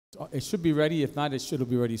It should be ready. If not, it'll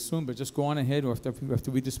be ready soon. But just go on ahead, or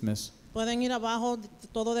after we dismiss. Pueden ir abajo,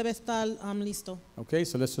 todo debe estar listo. Okay,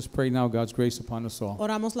 so let's just pray now God's grace upon us all.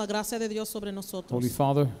 Oramos la gracia de Dios sobre nosotros. Holy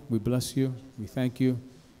Father, we bless you. We thank you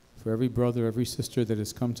for every brother, every sister that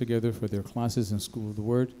has come together for their classes in School of the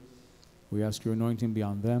Word. We ask your anointing be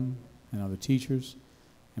on them and on the teachers.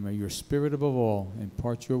 And may your Spirit above all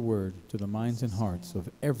impart your word to the minds and hearts of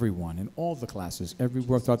everyone in all the classes,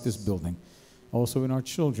 everywhere throughout this building. Also in our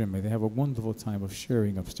children, may they have a wonderful time of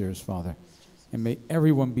sharing upstairs, Father. And may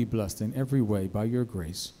everyone be blessed in every way by your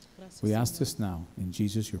grace. We ask this now in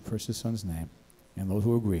Jesus, your precious Son's name. And those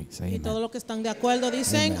who agree, say amen. Y todos los que están de acuerdo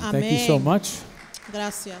dicen Amen. amén. Thank you so much.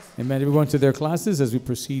 Gracias. Amen. Everyone to their classes as we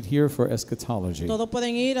proceed here for eschatology. Todos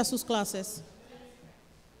pueden ir a sus clases.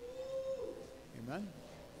 Amen.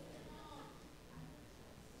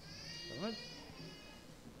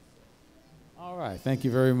 All right. Thank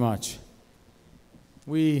you very much.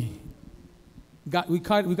 We got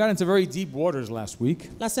into very deep waters last week.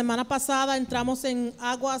 La semana pasada entramos en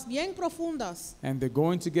aguas bien profundas And they're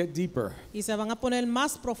going to get deeper y se van a poner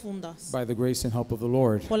más profundas by the grace and help of the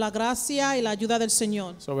Lord. por la gracia y la ayuda del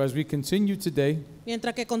Señor. So as we continue today,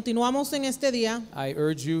 Mientras que continuamos en este día, I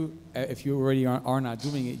urge you, if you already are not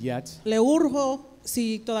doing it yet, le urjo,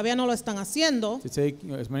 si todavía no lo están haciendo, to take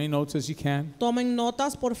as many notes as you can. tomen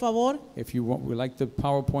notas, por favor. If you want, we like the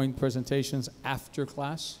PowerPoint presentations after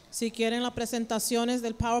class. Si quieren las presentaciones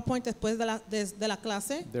del PowerPoint después de la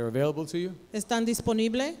clase, They're available to you. están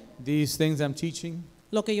disponibles. These things I'm teaching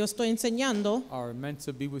Lo que yo estoy enseñando are meant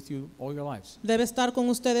to be with you all your lives debe estar con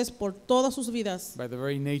ustedes por todas sus vidas, by the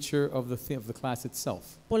very nature of the class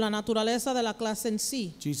itself. por la naturaleza de la clase en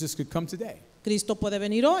sí. Jesus could come today. Cristo puede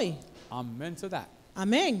venir hoy. Amen to that.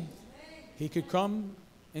 Amén. He could come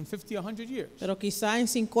in 50, 100 years. Pero quizá en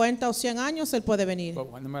 50 o 100 años Él puede venir.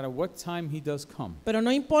 But no matter what time he does come, Pero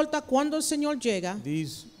no importa cuándo el Señor llega,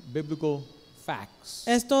 these biblical facts,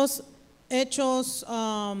 estos hechos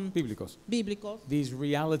bíblicos, bíblicos, these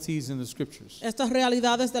realities in the scriptures, estas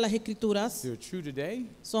realidades de las Escrituras they're true today,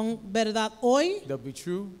 son verdad hoy. they'll be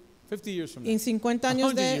true 50 years from now. En 50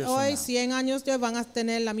 años 100 de years from hoy, now. 100 años de hoy van a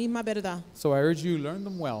tener la misma verdad. So I urge you, learn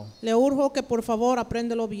them well, Le urjo que por favor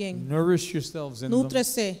apréndelo bien. nourish yourselves in them,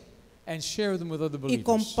 Nútrese and share them with other y believers.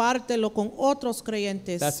 compártelo con otros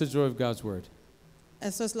creyentes. That's the joy of God's word.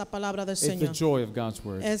 Eso es la palabra del It's the Señor. joy of God's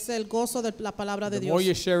word. Es el gozo de la palabra de The more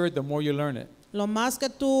you Dios. share it, the more you learn it. Lo más que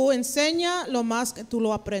tú enseñas, lo más que tú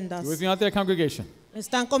lo aprendas. You with me out there, congregation?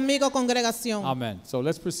 Están conmigo, congregación. Amen. So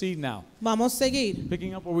let's proceed now. Vamos a seguir.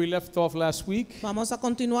 Picking up where we left off last week, Vamos a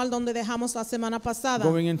continuar donde dejamos la semana pasada.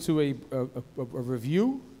 going into a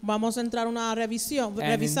review Vamos a entrar a una revisión,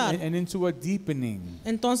 and revisar. and into a deepening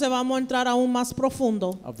Entonces vamos a entrar aún más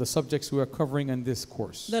profundo of the subjects we are covering in this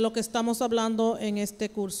course. de lo que estamos hablando en este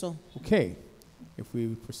curso. Okay, if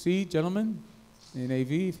we proceed, gentlemen, in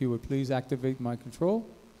AV, if you would please activate my control.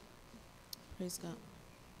 Praise God.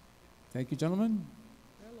 Thank you, gentlemen.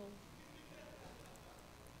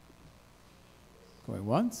 Going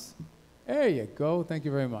once. There you go. Thank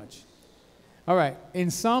you very much. All right.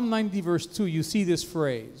 In Psalm 90, verse 2, you see this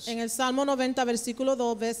phrase. En el Salmo 90, versículo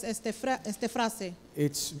 2, ves este frase.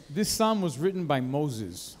 This psalm was written by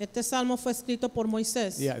Moses. Este salmo fue escrito por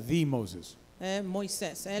Moisés. Yeah, the Moses.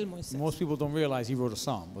 Moisés. Most people don't realize he wrote a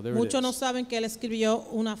psalm, but there it Muchos no is. saben que él escribió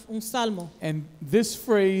un salmo. And this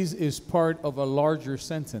phrase is part of a larger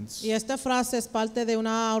sentence, Y esta frase es parte de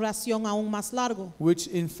una oración aún más largo, which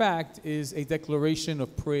in fact is a declaration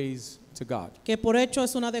of praise to God. que por hecho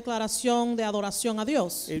es una declaración de adoración a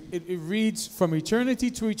Dios. It reads, from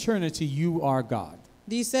eternity to eternity, you are God.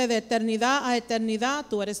 Dice, de eternidad a eternidad,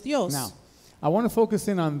 tú eres Dios. Now, I want to focus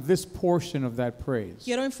in on this portion of that praise,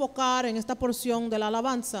 Quiero enfocar en esta porción de la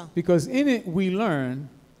alabanza, because in it we learn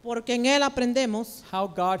porque en él aprendemos how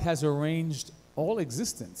God has arranged all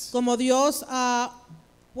existence, cómo Dios ha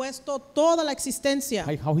puesto toda la existencia,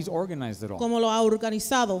 how he's organized it all, cómo lo ha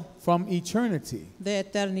organizado, from eternity. de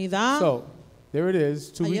eternidad, So, there it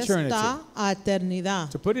is, to ahí eternity. está, a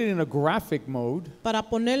eternidad. To put it in a graphic mode, Para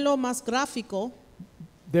ponerlo más gráfico,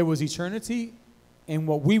 there was eternity in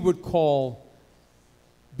what we would call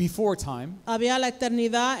before time. había la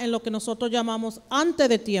eternidad en lo que nosotros llamamos antes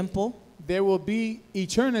de tiempo, There will be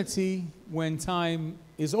eternity when time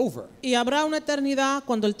is over. y habrá una eternidad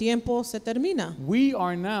cuando el tiempo se termina. We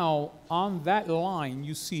are now on that line,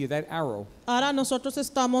 you see, that arrow, Ahora nosotros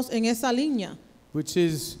estamos en esa línea, which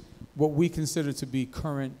is what we consider to be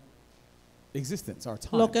current existence, our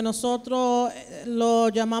time. lo que nosotros lo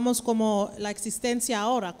llamamos como la existencia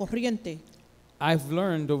ahora, corriente. I've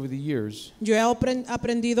learned over the years Yo he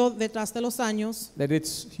aprendido detrás de los años that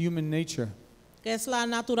it's human nature que es la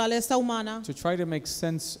naturaleza humana, to try to make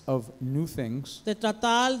sense of new things de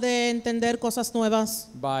tratar de entender cosas nuevas,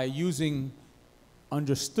 by using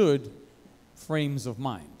understood frames of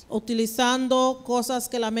mind. utilizando cosas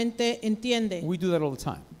que la mente entiende. We do that all the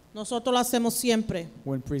time. Nosotros lo hacemos siempre.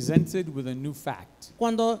 When presented with a new fact,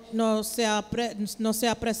 Cuando nos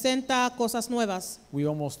se presenta cosas nuevas, we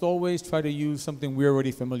almost always try to use something we're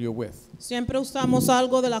already familiar with siempre usamos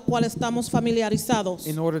algo de la cual estamos familiarizados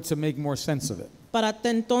in order to make more sense of it. para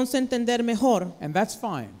entonces entender mejor. And that's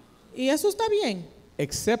fine, Y eso está bien.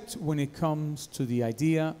 except when it comes to the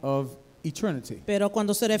idea of eternity. Pero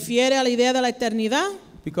cuando se refiere a la idea de la eternidad,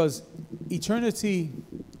 Because eternity,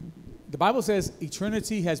 the Bible says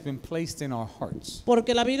eternity has been placed in our hearts.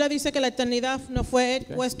 porque la Biblia dice que la eternidad no fue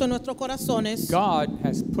puesto en nuestros corazones. God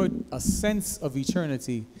has put a sense of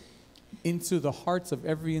eternity into the hearts of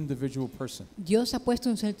every individual person. Dios ha puesto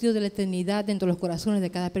un sentido de la eternidad dentro de los corazones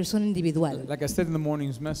de cada persona individual. Like I said in the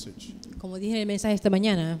morning's message, Como dije en el mensaje esta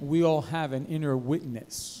mañana, we all have an inner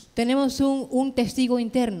witness tenemos un testigo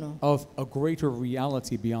interno of a greater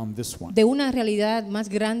reality beyond this one. de una realidad más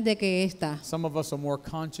grande que esta. Some of us are more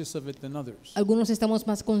conscious of it than others. Algunos estamos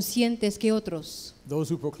más conscientes que otros.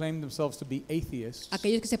 Those who proclaim themselves to be atheists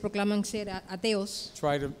Aquellos que se proclaman ser ateos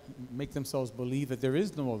try to make themselves believe that there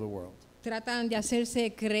is no other world. tratan de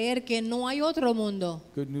hacerse creer que no hay otro mundo.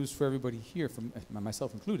 Good news for everybody here, from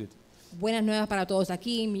myself included. Buenas nuevas para todos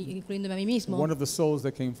aquí, incluyéndome a mí mismo. One of the souls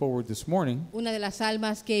that came forward this morning, Una de las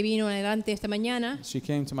almas que vino adelante esta mañana, she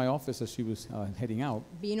came to my office as she was heading out,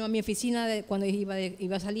 vino a mi oficina cuando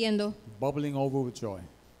iba saliendo bubbling over with joy.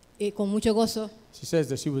 con mucho gozo. She says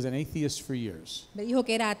that she was an atheist for years. Me dijo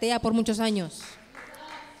que era atea por muchos años.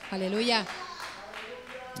 Aleluya.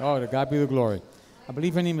 Oh, to God be the glory. I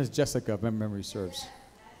believe her name is Jessica, if my memory serves.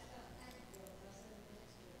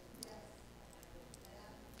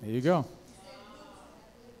 There you go.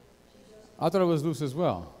 I thought it was loose as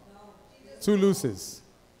well. Two luces.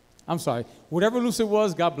 I'm sorry. Whatever loose it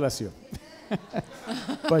was, God bless you.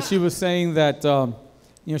 But she was saying that,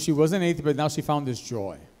 she wasn't atheist, but now she found this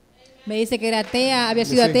joy. Me dice que era atea, había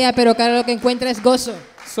sido atea, pero que ahora lo que encuentra es gozo.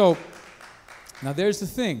 So, now there's the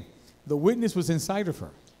thing. The witness was inside of her.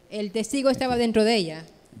 El testigo estaba dentro de ella.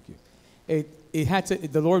 Thank you.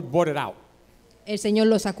 The Lord brought it out. El Señor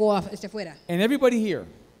lo sacó hacia afuera. And everybody here,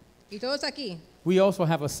 Y todos aquí. we also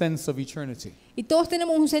have a sense of eternity. Y todos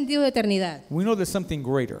tenemos un sentido de eternidad. We know there's something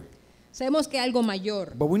greater, Sabemos que hay algo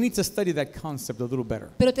mayor. but we need to study that concept a little better.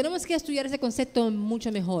 Pero tenemos que estudiar ese concepto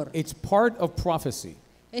mucho mejor. It's part of prophecy,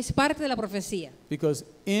 Es parte de la profecía. because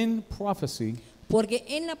in prophecy, Porque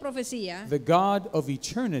en la profecía, the God of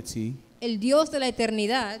eternity el Dios de la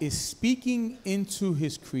eternidad is speaking into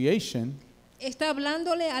his creation está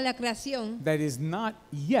hablándole a la creación, that is not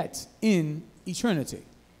yet in eternity.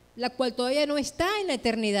 la cual todavía no está en la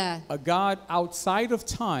eternidad. A God outside of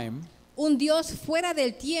time Un Dios fuera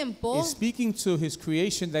del tiempo is speaking to his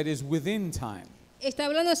creation that is within time. está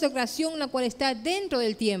hablando de su creación, la cual está dentro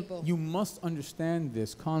del tiempo. You must understand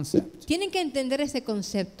this concept. Tienen que entender ese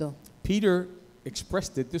concepto. Peter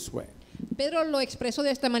expressed it this way. Pedro lo expresó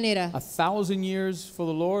de esta manera. 1,000 years for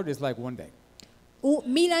the Lord is like one day.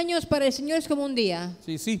 1000 años para el Señor es como un día.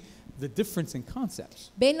 So you see the difference in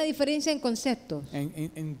concepts. Ven la diferencia en conceptos.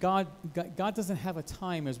 And God doesn't have a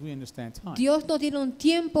time as we understand time. Dios no tiene un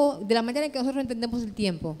tiempo de la manera en que nosotros entendemos el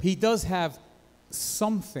tiempo. He does have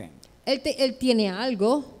something, Él tiene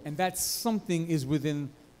algo and that something is within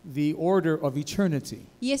the order of eternity.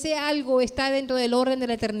 y ese algo está dentro del orden de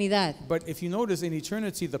la eternidad. But if you notice, in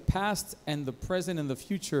eternity, the past and the present and the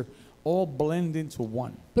future all blend into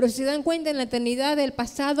one. Pero si se dan cuenta, en la eternidad, el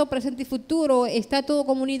pasado, presente y futuro está todo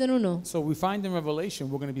como unido en uno. So we find in Revelation,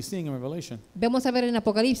 we're going to be seeing in Revelation, Vamos a ver en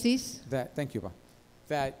Apocalipsis thank you, Pa,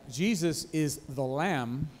 that Jesus is the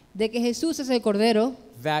Lamb de que Jesús es el Cordero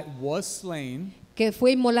that was slain. que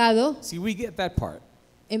fue inmolado. See, we get that part.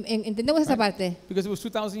 Entendemos esa parte, Because it was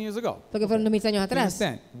 2,000 years ago. porque fueron 2000 años You atrás.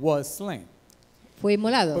 understand? Was slain. Fue But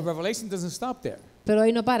inmolado. Revelation doesn't stop there. Pero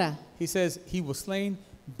ahí no para. He says he was slain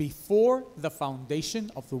before the foundation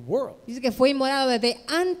of the world. Dice que fue inmolado desde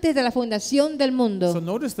antes de la fundación del mundo. So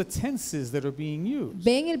notice the tenses that are being used.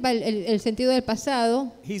 Ven el sentido del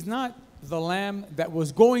pasado. He's not the lamb that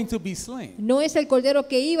was going to be slain. No es el Cordero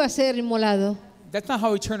que iba a ser inmolado. That's not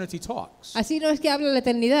how eternity talks. Así no es que habla la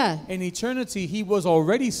eternidad. In eternity, he was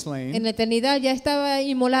already En slain la eternidad ya estaba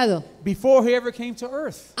inmolado. before he ever came to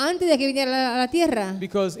earth. Antes de que viniera a la tierra.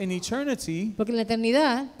 Because in eternity, Porque en la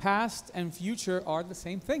eternidad, past and future are the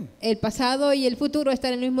same thing. el pasado y el futuro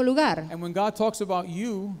están en el mismo lugar. And when God talks about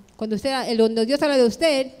you, Cuando Dios habla de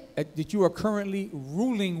usted, that you are currently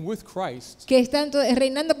ruling with Christ, que están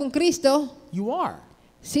reinando con Cristo, you are.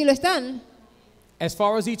 sí lo están. As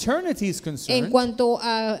far as eternity is En concerned, cuanto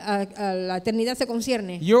a la eternidad se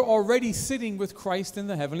concierne, you're already sitting with Christ in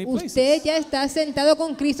the heavenly usted places. ya está sentado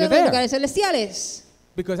con Cristo en You're los there. lugares celestiales.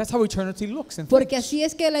 Because that's how eternity looks and Porque thinks. así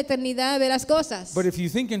es que la eternidad ve las cosas. But if you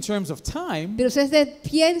think in terms of time, Pero usted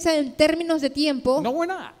piensa en términos de tiempo, no, we're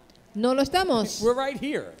not. no lo estamos. We're right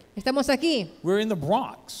here. Estamos aquí. We're in the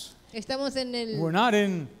Bronx. Estamos en We're el. not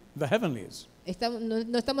in the heavenlies.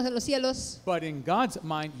 No estamos en los cielos, But in God's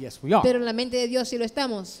mind, yes, we are. pero en la mente de Dios sí lo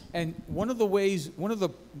estamos. And one of the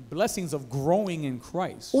blessings of growing in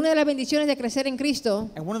Christ, Una de las bendiciones de crecer en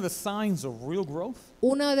Cristo, and one of the signs of real growth,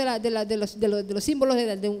 uno de los símbolos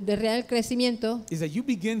de real crecimiento, is that you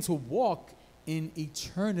begin to walk in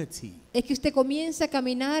eternity, es que usted comienza a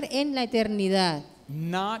caminar en la eternidad,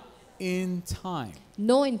 not in time.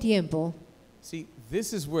 no en tiempo. See,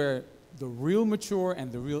 this is where the real mature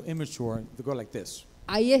and the real immature, they go like this.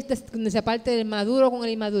 Ahí es donde se parte el maduro con el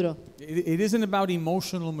inmaduro. It isn't about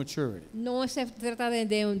emotional maturity. No se trata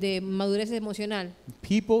de madurez emocional.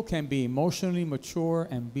 People can be emotionally mature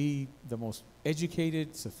and be the most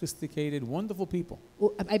educated, sophisticated, wonderful people.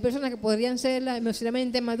 Hay personas que podrían ser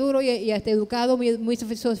emocionalmente maduros y hasta educados, muy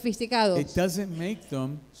sofisticados. It doesn't make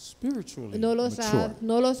them spiritually No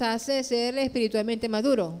los hace ser espiritualmente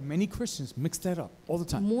maduros. Many Christians mix that up all the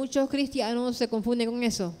time. Muchos cristianos se confunden con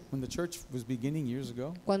eso. When the church was beginning years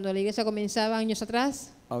ago, Cuando la iglesia comenzaba años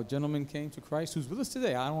atrás, a gentleman came to Christ who's with us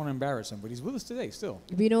today. I don't want to embarrass him, but he's with us today still.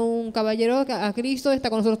 vino un caballero a Cristo, está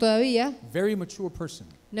con nosotros todavía, Very mature person,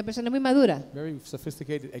 una persona muy madura, very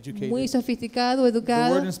sophisticated, educated. muy sofisticado, The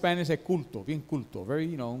educado. word in Spanish is culto, bien culto,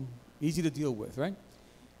 very, easy to deal with, right?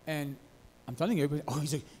 And I'm telling you,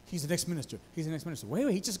 everybody, he's the next minister. He's the next minister. Wait,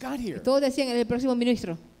 he just got here. Todos decían, el próximo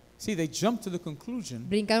ministro. See, they jumped to the conclusion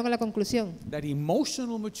Brincaron con la conclusión that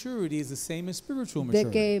emotional maturity is the same as spiritual de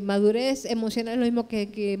maturity. que madurez emocional es lo mismo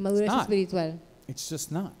que madurez It's not. espiritual. It's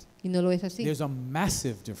just not. Y no lo es así. There's a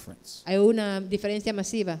massive difference. Hay una diferencia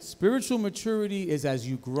masiva. Spiritual maturity is as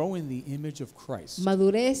you grow in the image of Christ.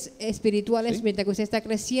 Madurez espiritual es ¿Sí? mientras que usted está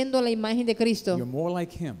creciendo a la imagen de Cristo. You're more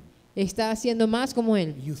like Him. Está haciendo más como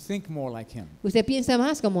Él. You think more like Him. Usted piensa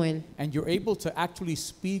más como Él. And you're able to actually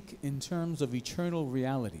speak in terms of eternal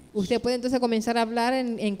realities. Usted puede entonces comenzar a hablar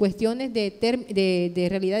en cuestiones de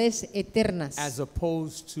realidades eternas. As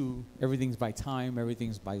opposed to everything's by time,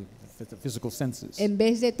 everything's by the physical senses. En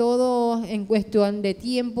vez de todo en cuestión de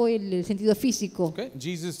tiempo y el sentido físico. Okay?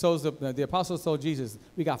 Jesus tells the apostles told Jesus,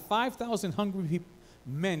 we got 5,000 hungry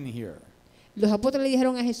men here. Los apóstoles le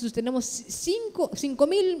dijeron a Jesús, tenemos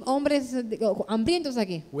 5,000 hombres hambrientos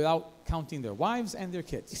aquí, Without counting their wives and their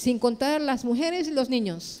kids. sin contar las mujeres y los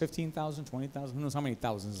niños. 15,000, 20,000, who knows how many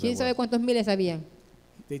thousands there ¿Quién sabe were. cuántos miles habían?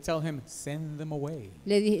 They tell him, send them away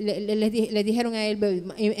Le dijeron a él,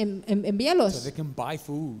 so envíalos, they can buy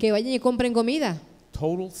food. que vayan y compren comida.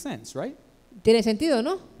 Total sense, right? Tiene sentido,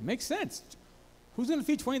 ¿no? Makes sense. Who's going to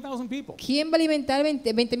feed 20,000 people? ¿Quién va a alimentar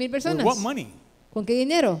 20,000 With personas? what money? ¿Con qué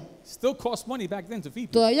dinero? Still cost money back then to feed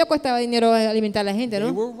people. Todavía costaba dinero alimentar a la gente, They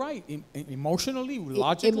 ¿no? were right. Emotionally,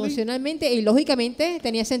 logically. Emocionalmente y lógicamente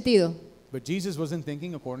tenía sentido. But Jesus wasn't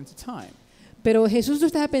thinking according to time. Pero Jesús no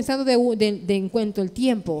estaba pensando de en cuanto al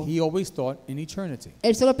tiempo. He always thought in eternity.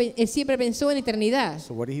 Él siempre pensó en eternidad.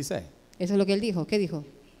 So what did he say? Eso es lo que él dijo. ¿Qué dijo?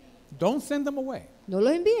 Don't send them away. No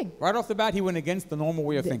los envíen. Right off the bat, he went against the normal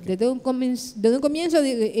way of thinking. Desde un comienzo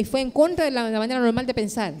fue en contra de la manera normal de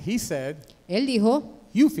pensar. He said, Él dijo,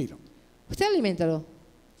 you feed them. usted aliméntalo.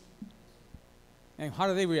 And how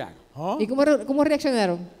do they react? Huh? ¿Y cómo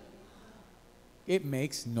reaccionaron? It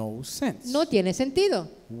makes no sense No tiene sentido.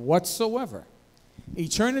 whatsoever.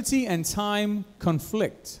 Eternity and time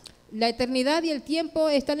conflict. La eternidad y el tiempo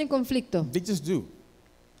están en conflicto. They just do.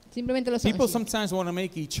 Simplemente lo son. People así. sometimes want to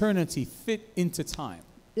make eternity fit into time.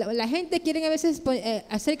 La gente quiere a veces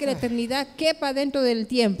hacer que la eternidad quepa dentro del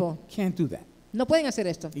tiempo. Can't do that. No pueden hacer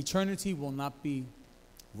esto. Eternity will not be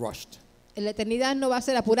rushed, La eternidad no va a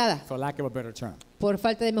ser apurada, for lack of a better term. por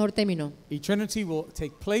falta de mejor término. Eternity will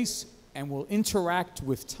take place and will interact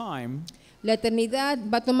with time La eternidad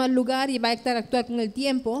va a tomar lugar y va a actuar con el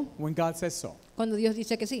tiempo when God says so. cuando Dios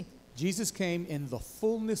dice que sí. Jesus came in the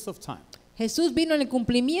fullness of time, Jesús vino en el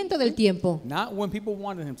cumplimiento del tiempo, not when people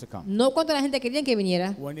wanted him to come, no cuando la gente quería que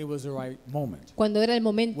viniera, when it was the right moment. cuando era el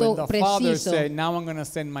momento When the Father preciso. said, now I'm going to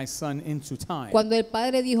send my son into time. Cuando el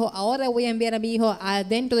Padre dijo, ahora voy a enviar a mi hijo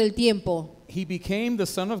adentro del tiempo, He became the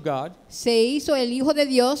Son of God, se hizo el Hijo de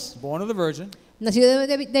Dios, born of the Virgin. nació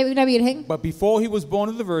de una virgen, But before he was born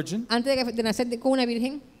of the Virgin, antes de nacer con una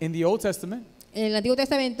virgen, in the Old Testament, en el Antiguo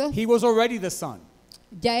Testamento, he was already the Son.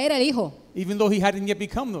 Ya era el hijo. even though he hadn't yet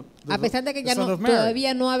become A pesar de que the ya son no, of Mary.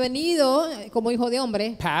 todavía no ha venido como hijo de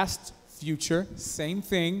hombre. Past, future, same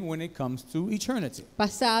thing when it comes to eternity.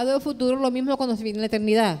 Pasado, futuro, lo mismo cuando se viene la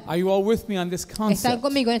eternidad. Are you all with me on this Están concept?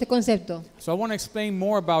 conmigo en este concepto. So I want to explain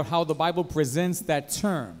more about how the Bible presents that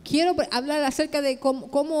term, Quiero hablar acerca de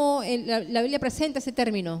cómo la Biblia presenta ese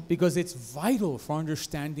término. because it's vital for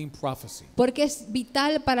understanding prophecy. Porque es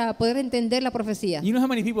vital para poder entender la profecía. You know how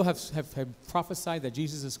many people have prophesied that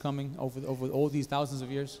Jesus is coming over all these thousands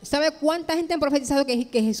of years? ¿Sabe cuánta gente han profetizado que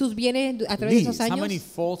Jesús viene a través de esos How many años?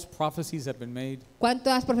 false prophecies have been made?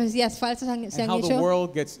 ¿Cuántas profecías falsas se And han how the hecho?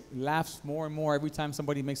 world laughs more and more every time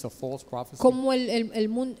somebody makes a false prophecy? Cómo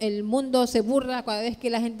el mundo se burla cada vez que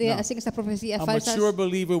la gente No. hace esas profecías A falsas. mature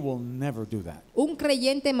believer will never do that. Un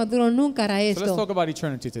creyente maduro nunca hará So let's esto. talk about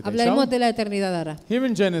eternity today. shall Hablaremos we? de la eternidad ahora. Here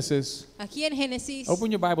in Genesis, Aquí en Génesis,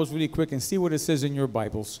 open your Bibles really quick and see what it says in your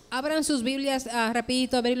Bibles. abran sus Biblias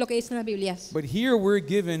rapidito a ver lo que dicen las Biblias. But here we're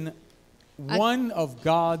given one of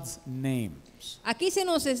God's names. Aquí se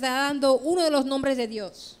nos está dando uno de los nombres de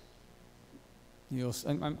Dios. You know,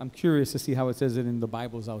 I'm curious to see how it says it in the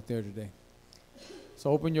Bibles out there today.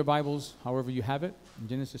 So open your Bibles, however you have it, in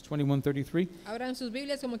Genesis 21:33. Abran sus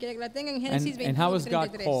Biblias como quiera que la tengan en Génesis And how is God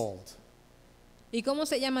 21:33. called? ¿Y cómo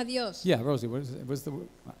se llama Dios? Yeah, Rosie, what's the word?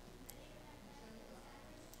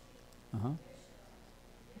 Uh-huh.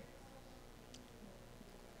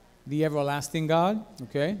 The everlasting God,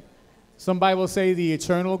 okay? Some Bibles say the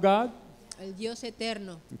eternal God, El Dios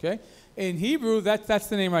eterno. okay? In Hebrew, that's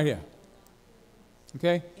the name right here,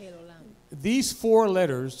 okay? El Olam. These four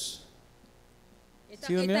letters,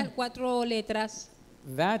 See them Estas here? 4 letras,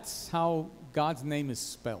 that's how God's name is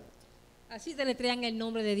spelled. así se le traen el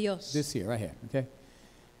nombre de Dios. This here, right here, okay?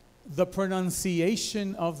 The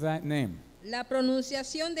pronunciation of that name La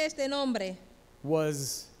pronunciación de este nombre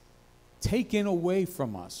was taken away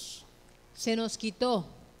from us se nos quitó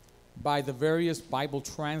by the various Bible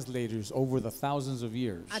translators over the thousands of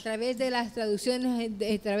years, a través de las traducciones,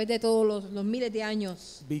 a través de todos los miles de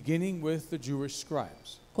años, beginning with the Jewish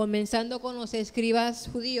scribes, comenzando con los escribas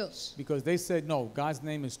judíos. because they said, no, God's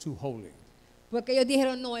name is too holy. Porque ellos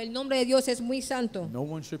dijeron, no, el nombre de Dios es muy santo. No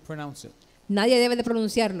one should pronounce it. Nadie debe de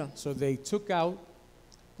pronunciarlo. So they took out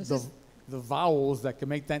the vowels that can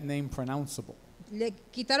make that name pronounceable. Le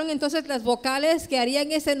quitaron entonces las vocales que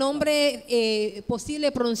harían ese nombre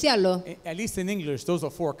posible pronunciarlo. At least in English, those are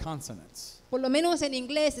 4 consonants. Por lo menos en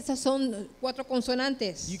inglés, esas son 4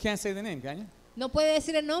 consonantes. You can't say the name, can you? No puede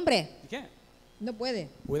decir el nombre. You can't. No puede.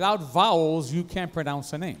 Without vowels, you can't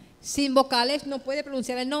pronounce a name. Sin vocales no puede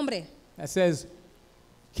pronunciar el nombre. That says,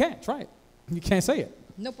 can't, try it. You can't say it.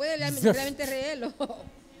 No puede realmente leerlo.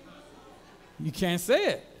 You can't say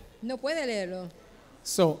it. No puede leerlo.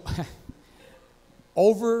 So,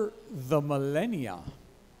 over the millennia,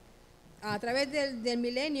 A través del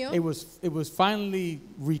milenio, it was finally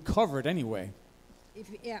recovered anyway.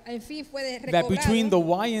 en fin fue That between the recobrado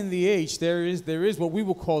Y and the H, there is what we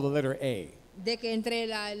will call the letter A. de que entre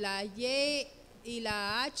la Y y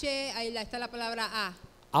la H ahí está la palabra A.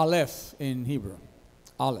 Aleph in Hebrew.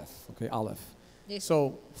 Aleph, okay, Aleph. Eso.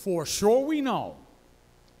 So, for sure we know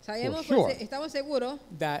Sabemos, For sure. pues, estamos seguros,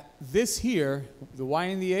 that this here, the Y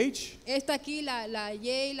and the H, esta aquí, la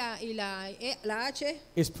Y y la H,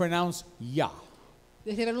 is pronounced Ya.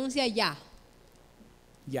 se pronuncia ya.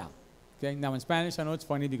 Ya. Okay, now in Spanish, I know it's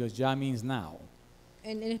funny because Ya means now.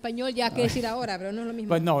 En español ya quiere decir ahora, pero no es lo mismo.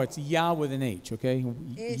 But no, it's Ya with an H, okay?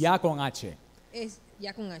 Es- Ya con H. Es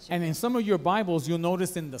ya con H. And in some of your Bibles, you'll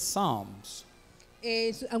notice in the Psalms,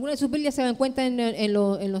 Algunas de sus Biblias se dan cuenta en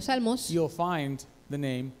los Salmos, you'll find the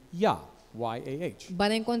name Yah, Y-A-H.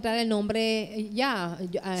 van a encontrar el nombre ya.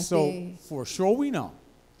 So for sure we know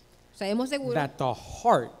Sabemos seguro that the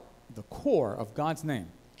heart, the core of God's name,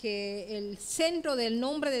 que el centro del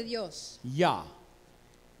nombre de Dios, Yah.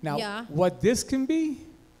 Now, Yah. what this can be,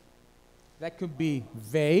 that could be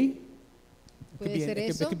Ve. Puede ser It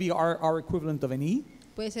eso. could be our equivalent of an E,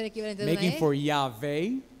 puede ser equivalente de una making E, for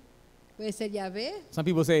Yahweh. puede ser Yahvé. Some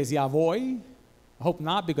people say it's Yahweh. I hope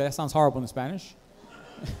not, because that sounds horrible in Spanish.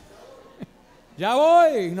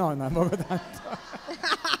 Yahweh! No, no.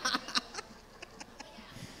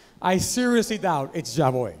 I seriously doubt it's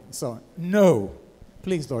Yahweh. So, no.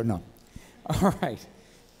 Please, Lord, no. All right.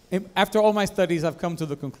 After all my studies, I've come to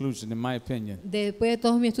the conclusion, in my opinion, Después de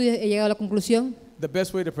todos mis estudios he llegado a la conclusión, the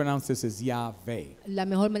best way to pronounce this is Yahweh. la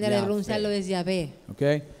mejor manera de Yahvé. pronunciarlo es Yahvé.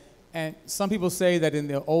 Okay? And some people say that in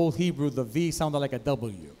the old Hebrew, the V sounded like a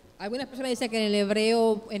W. Algunas personas dicen que en el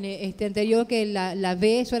hebreo en este anterior que la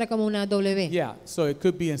V suena como una W. Yeah, so it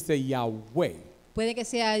could be instead Yahweh. Puede que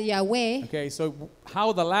sea Yahweh. Okay, so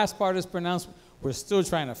how the last part is pronounced, we're still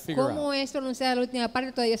trying to figure ¿Cómo out. es pronunciada la última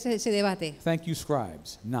parte? Todavía se debate. Thank you,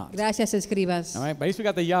 scribes. Not. Gracias, escribas. All right, but at least we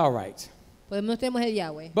got the Yah right. Podemos tenemos el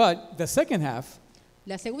Yahweh. But the second half,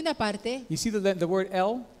 La segunda parte, you see the word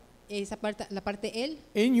El? esa parte, la parte él,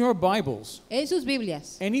 In your Bibles, en sus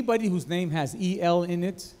Biblias. anybody whose name has EL in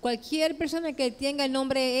it, Cualquier persona que tenga el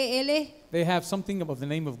nombre EL, they have something of the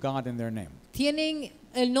name of God in their name. tienen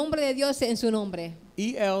el nombre de Dios en su nombre.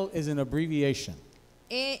 EL is an abbreviation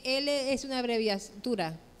EL es una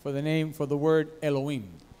abreviatura for the word Elohim.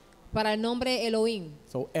 para el nombre Elohim.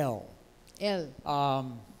 So El. Él,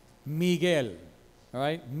 Miguel, all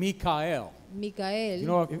right? Mikael. Micael. You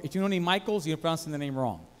know, if you know any Michaels, you're pronouncing the name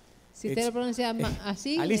wrong. Si usted lo pronuncia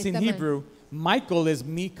así, At least in está mal. Hebrew, Michael is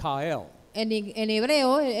Mikael. En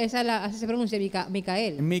hebreo, así se pronuncia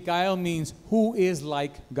Micael. And Mikael means who is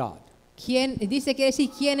like God. ¿Quién, dice quiere decir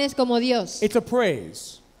quién es como Dios? It's a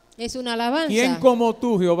praise. Es una alabanza. ¿Quién como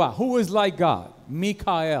tú, Jehová? Who is like God?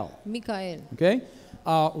 Mikael. Micael. Okay?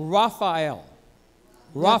 Raphael.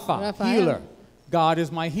 Rapha, Raphael. healer. God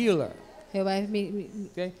is my healer. Jehová es mi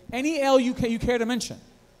Okay? Any L you care to mention.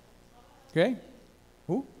 Okay?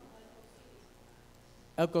 Who?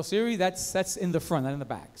 El Kosiri, that's in the front, not in the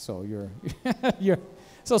back. So you're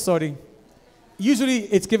so sorry. Usually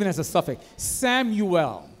it's given as a suffix.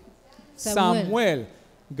 Samuel. Samuel.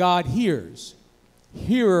 God hears.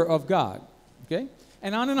 Hearer of God. Okay?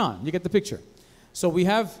 And on. You get the picture. So we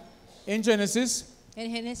have in Genesis, En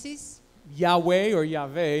Génesis, Yahweh or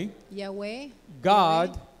Yahweh, Yahweh, God,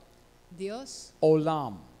 Yahweh, Dios,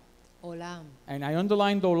 Olam. Olam. And I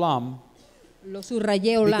underlined Olam Lo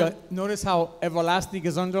subrayé Olam. because notice how everlasting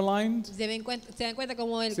is underlined. Se dan cuenta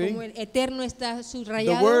como Sí. como el eterno está The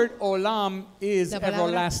subrayado. word Olam is La palabra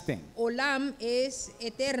everlasting. Olam es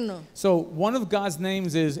eterno. So one of God's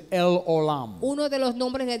names is El Olam. Uno de los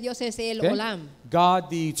nombres de Dios es el Okay? Olam. God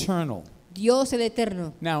the eternal. Dios el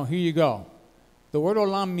eterno. Now here you go. The word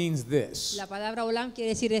Olam means this. La palabra Olam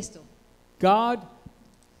quiere decir esto. God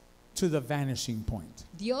to the vanishing point.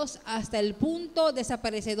 Dios hasta el punto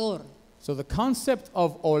desaparecedor. So the concept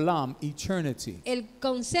of Olam, eternity, El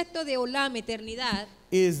concepto de Olam, eternidad,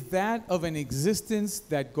 is that of an existence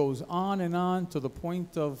that goes on and on to the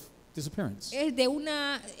point of disappearance. es de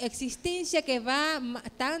una existencia que va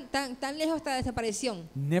tan lejos hasta la desaparición,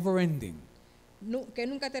 Never ending. que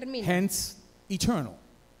nunca termina. Hence, eternal.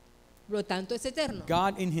 Por lo tanto, es eterno.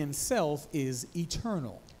 God in himself is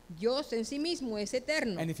eternal. Dios en sí mismo es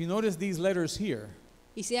eterno. And if you notice these letters here,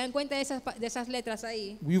 Y se dan cuenta de esas letras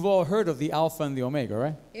ahí. we've all heard of the Alpha and the Omega,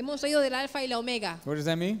 right? Hemos oído del alfa y la omega, What does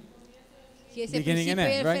that mean? que es el Beginning and principio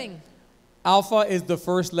y end, el right? fin. Alpha is the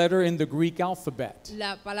first letter in the Greek alphabet.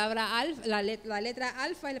 La palabra alfa, la letra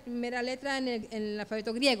alfa es la primera letra en el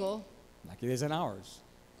alfabeto griego, Like it is in ours.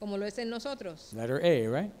 como lo es en nosotros. Letter A,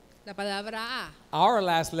 right? La palabra A. Our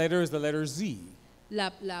last letter is the letter Z, La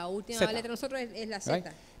última Zeta. letra de nosotros es la right?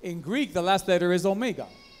 Z. In Greek, the last letter is Omega.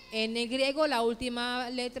 En el griego la última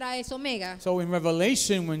letra es omega. So in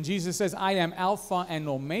Revelation, when Jesus says, I am Alpha and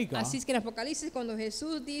Omega, Así es que en Apocalipsis cuando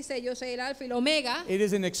Jesús dice yo soy el alfa y el omega, it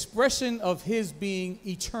is an expression of his being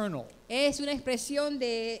eternal. es una expresión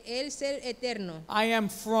de el ser eterno. I am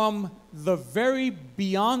from the very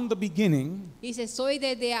beyond the beginning, Dice, soy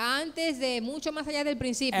desde antes de mucho más allá del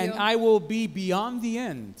principio and I will be beyond the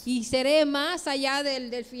end. y seré más allá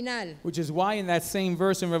del final. Which is why in that same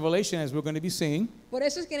verse in Revelation, as we're going to be seeing, Por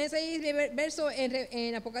eso es que en ese verso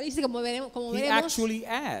en Apocalipsis, como he veremos, actually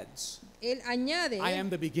adds, él añade, I am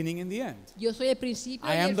the beginning and the end. yo soy el principio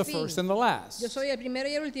I y am el the fin. first and the last. Yo soy el primero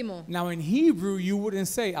y el último. Now in Hebrew, you wouldn't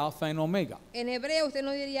say Alpha and Omega. En hebreo usted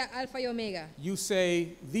no diría alfa y omega. You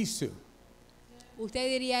say these two. Usted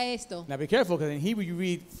diría esto. Now be careful, because in Hebrew you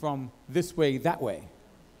read from this way, that way.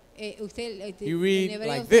 You En read hebreo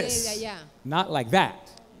like usted de this, allá, not like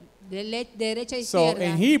that. de derecha a So izquierda.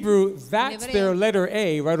 in Hebrew, that's hebreo, their letter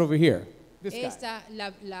A right over here. This guy. Esta,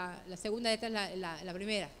 la segunda letra es la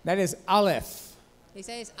primera. That is Aleph.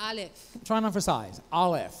 Esa es Aleph. I'm trying to emphasize.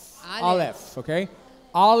 Aleph. Aleph. Aleph, okay?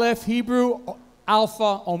 Aleph, Hebrew,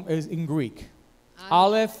 Alpha is in Greek.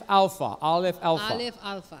 Aleph, Alpha. Aleph, Alpha. Aleph,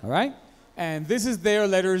 alfa. All right? And this is their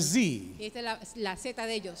letter Z. Esta es la Z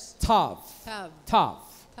de ellos. Tav. Tav. Tav.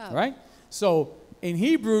 Tav. Right? So in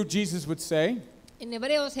Hebrew, Jesus would say, En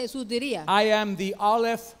hebreo Jesús diría, I am the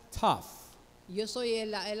Aleph Tav. yo soy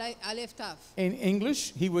el Aleph Tav. In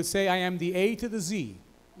English, he would say, I am the A to the Z.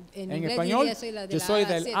 En En inglés español, diría soy la de yo la soy, A a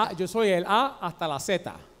la del Z. A, yo soy el A hasta la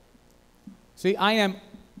Z. See, I am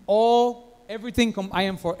all, everything, I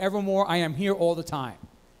am forevermore, I am here all the time.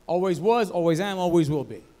 Always was, always am, always will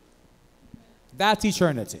be. That's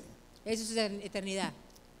eternity. Eso es eternidad.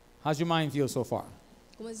 How's your mind feel so far?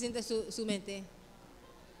 ¿Cómo se siente su mente?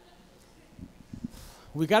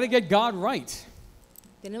 We got to get God right.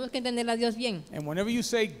 Tenemos que entender a Dios bien. And whenever you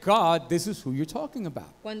say God, this is who you're talking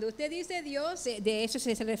about. Cuando usted dice Dios, de eso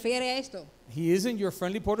se refiere a esto. He isn't your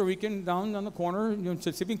friendly Puerto Rican down on the corner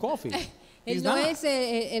sipping coffee. Él He's no not. es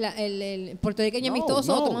el puertorriqueño No,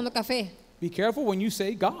 amistoso no. tomando café. Be careful when you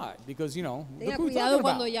say God, because, you know, look Tenga who we're cuidado talking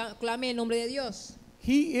cuando about. ya clame el nombre de Dios.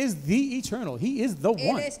 He is the eternal. He is the Él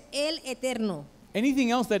one. es el eterno.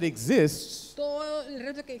 Anything else that exists Todo el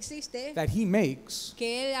resto que existe, that he makes que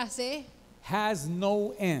Él hace, has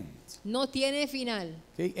no end. no tiene final.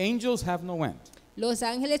 Okay? Angels have no end. Los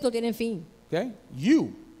ángeles no tienen fin. Okay?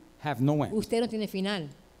 You have no end. Usted no tiene final.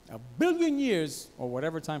 A billion years or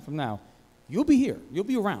whatever time from now, you'll be here. You'll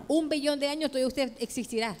be around 1 billón de años todavía usted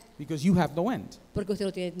existirá, because you have no end. porque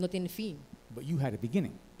usted no tiene fin, But you had a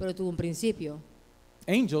beginning. pero tuvo un principio.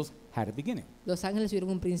 Angels had a beginning. Los ángeles tuvieron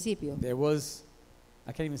un principio. There was,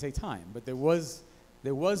 I can't even say time, but there was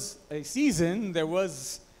a season, there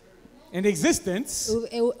was an existence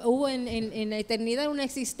Hubo en la eternidad una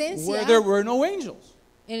existencia, where there were no angels.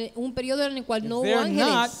 en un periodo en el cual no hubo They're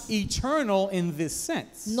not ángeles. eternal in this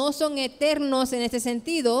sense. No son eternos en este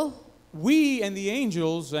sentido. We and the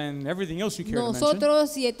angels and everything else you care to mention,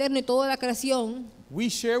 Nosotros y eterno y toda la creación we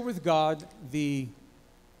share with God the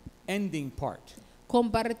ending part.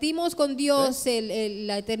 compartimos con Dios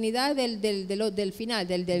la eternidad del final,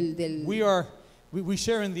 We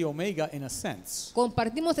share in the omega in a sense.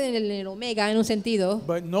 compartimos en el omega en un sentido,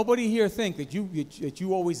 But nobody here think that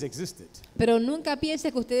you always existed. pero nunca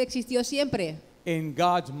piense que usted existió siempre. In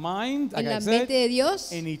God's mind, like En la I mente said, de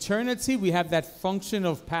Dios, in eternity, we have that function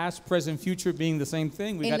of past, present, future being the same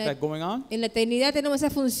thing. We En got la- that going on. en la eternidad tenemos esa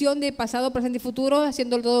función de pasado, presente y futuro,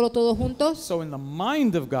 haciendo todo juntos. So in the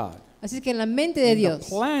mind of God, Así es que en la mente de in the Dios,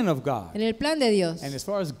 plan of God, en el plan de Dios, and as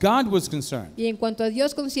far as God was concerned, y en cuanto a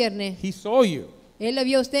Dios concierne, He saw you Él le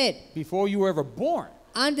vio a usted before you were ever born.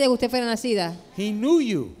 antes de que usted fuera nacida. He knew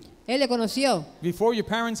you Él le conoció before your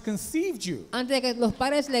parents conceived you. antes de que los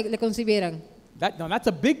padres le concibieran. Now that's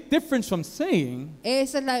a big difference from saying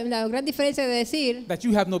Esa es la gran diferencia de decir that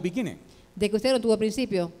you have no beginning. de que usted no tuvo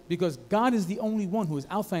principio. Because God is the only one who is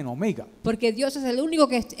Alpha and Omega. Porque Dios es el único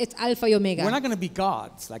que es alfa y We're omega. not going to be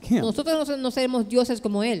gods like Him. Nosotros no seremos dioses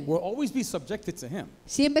como Él. We'll always be subjected to Him.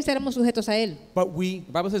 Siempre seremos sujetos a Él. But the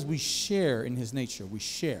Bible says we share in His nature. We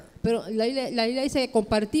share. Pero la Biblia dice que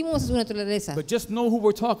compartimos su naturaleza. But just know who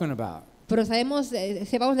we're talking about. Pero sepamos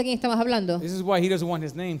de quién estamos hablando. This is why He doesn't want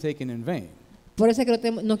His name taken in vain. Por eso es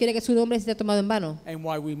que no quiere que su nombre sea tomado en vano. And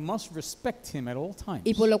why we must respect Him at all times.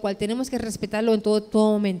 Y por lo cual tenemos que respetarlo en todo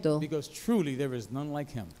momento. Because truly there is none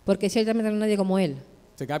like Him. Porque ciertamente no hay nadie como Él.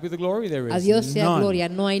 To God be the glory, there is A Dios sea none. gloria.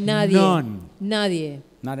 No hay nadie. None. Nadie.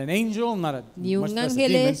 Not an angel, not a Ni much un less a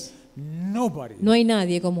ángel demon. es. Nobody No hay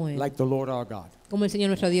nadie como Él. like the Lord our God. Como el Señor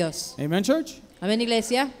nuestro Dios. Amen, church? Amén,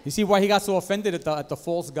 iglesia. You see why He got so offended at the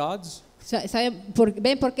false gods?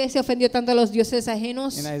 ¿Ven por qué se ofendió tanto a los dioses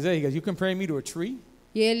ajenos? In Isaiah, He goes, you comparing me to a tree?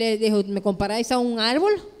 Y él le dijo, ¿me comparáis a un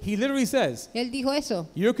árbol? He literally says, Él dijo eso.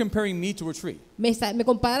 you're comparing me to a tree. ¿Me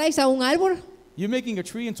comparáis a un árbol? You're making a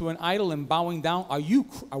tree into an idol and bowing down. Are you,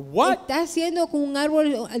 what? Está haciendo con un árbol,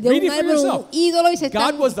 de Read un it for árbol, yourself. un ídolo y se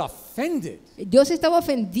está... God was offended. Dios estaba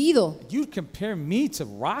ofendido. You compare me to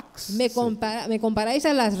rocks? ¿Me comparáis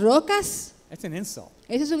a las rocas? That's an insult.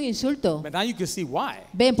 Eso es un insulto. But now you can see why.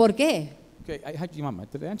 ¿Ven por qué? Okay, Mama,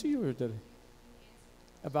 did I answer you or did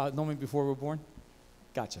I? About knowing before we were born?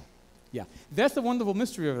 Gotcha. Yeah. That's the wonderful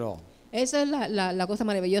mystery of it all. Esa es la cosa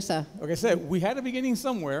maravillosa. Like I said, we had a beginning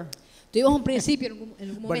somewhere, Tuvimos un principio en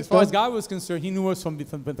algún but as far as momento. God was concerned, He knew us from the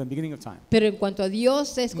beginning of time. Pero en cuanto a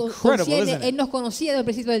Dios es Incredible, consciente, isn't it? Él nos conocía desde el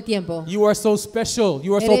principio del tiempo. You are so special.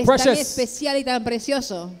 You are so Eres tan precious. especial y tan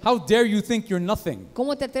precioso. How dare you think you're nothing?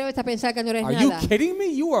 ¿Cómo te atreves a pensar que no eres Are you nada? kidding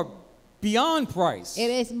me? You are beyond price.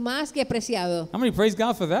 Eres más que preciado. How many praise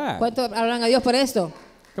God for that? ¿Cuánto hablan a Dios por esto?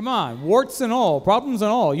 Come on, warts and all, problems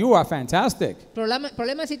and all, you are fantastic.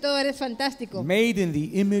 Problemas y todo, eres fantástico. Made in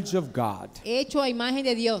the image of God. Hecho a imagen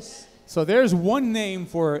de Dios. So there's one name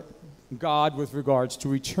for God with regards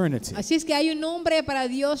to eternity. Así es que hay un nombre para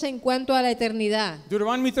Dios en cuanto a la eternidad.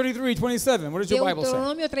 Deuteronomy 33:27. What does your Bible say?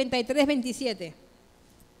 Deuteronomio 33:27.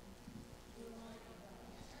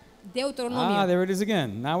 Deuteronomio. There it is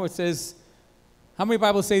again. Now it says, how many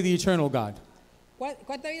Bibles say the eternal God?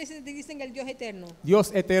 ¿Cuántas veces dicen el Dios eterno?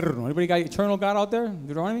 Dios eterno. Anybody got eternal God out there?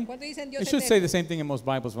 Deuteronomy? ¿Cuántos dicen Dios It should say eterno? the same thing in most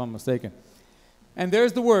Bibles if I'm mistaken. And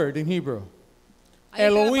there's the word in Hebrew. Ahí está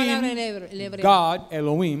la palabra Elohim, en hebreo. God,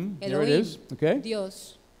 Elohim, there it Elohim, is, okay?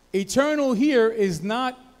 Dios. Eternal here is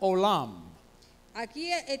not olam.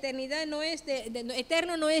 Aquí eternidad no es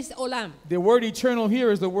eterno no es olam. The word eternal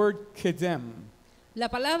here is the word kedem. La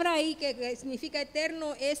palabra ahí que significa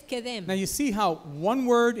eterno es kedem. Now you see how one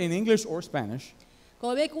word in English or Spanish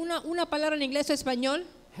Como ve que una palabra en inglés o español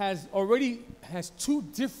has two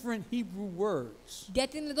different Hebrew words, ya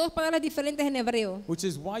tiene dos palabras diferentes en hebreo. which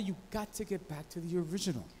is why you got to get back to the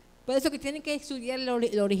original. Por eso que tienen que estudiar lo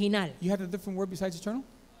original. You had a different word besides eternal?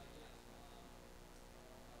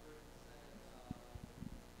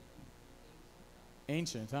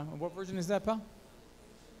 Ancient, huh? What version is that, pal?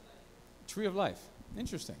 Tree of life.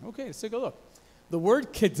 Interesting. Okay, let's take a look. The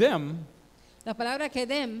word kedem La palabra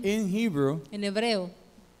kedem in Hebrew en hebreo,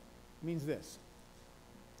 means this.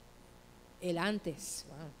 el antes.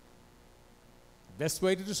 Wow. Best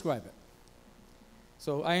way to describe it.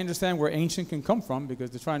 So I understand where ancient can come from because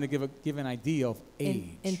they're trying to give an idea of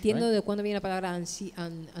age. Entiendo right? de cuándo viene la palabra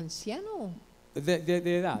anciano.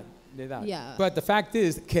 De edad. Yeah. But the fact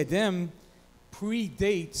is, kedem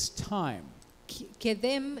predates time.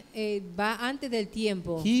 Kedem va antes del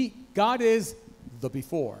tiempo. God is the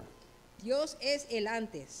before. Dios es el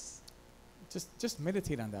antes. Just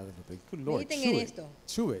meditate on that a little bit. Good Lord, Mediten chew en it. esto.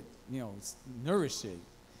 Chew it. Nourish it.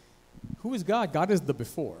 Who is God? God is the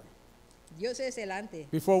before. Dios es el antes.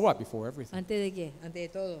 Before what? Before everything. ¿Antes de qué? Antes de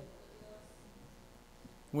todo.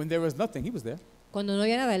 When there was nothing, He was there. Cuando no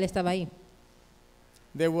había nada, Él estaba ahí.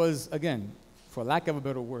 There was, again, for lack of a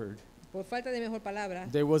better word, Por falta de mejor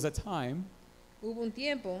palabra, there was a time, hubo un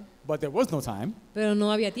tiempo, but there was no time, pero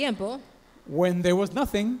no había tiempo, when there was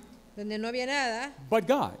nothing donde no había nada, but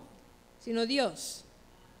God. sino Dios.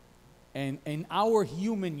 And in our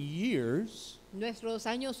human years, Nuestros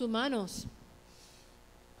años humanos,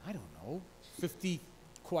 I don't know, 50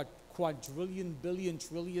 quadrillion, billion,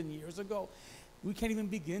 trillion years ago, we can't even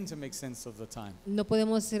begin to make sense of the time. no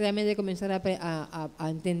podemos realmente comenzar a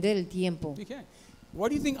entender el tiempo. We can't. Why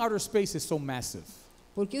do you think outer space is so massive?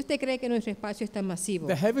 ¿Por qué usted cree que nuestro espacio es tan masivo?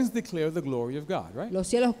 The heavens declare the glory of God, right? Los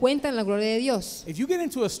cielos cuentan la gloria de Dios. If you get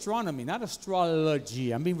into astronomy, not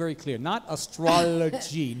astrology, I'm being very clear, not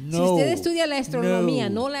astrology, no. Si usted estudia la astronomía,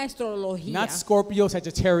 no. no la astrología, Not Scorpio,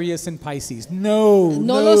 Sagittarius, and Pisces. No,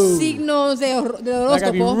 no los signos de I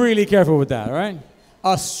gotta be horóscopo, really careful with that, all right?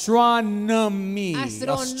 Astronomy.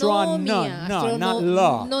 astronomía, not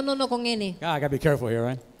law. no con N. I gotta be careful here,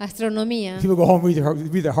 right? Astronomía. People go home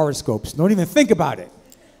and read their horoscopes. Don't even think about it.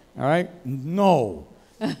 All right? No.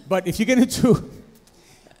 But if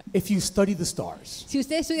you study the stars Si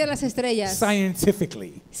usted estudia las estrellas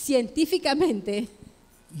scientifically, científicamente,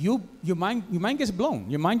 your mind gets blown.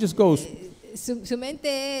 Your mind just goes, su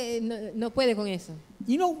mente no puede con eso.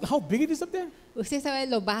 you know how big it is up there? Usted sabe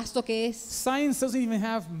lo vasto que es. Science doesn't even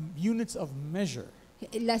have units of measure.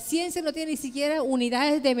 La ciencia no tiene ni siquiera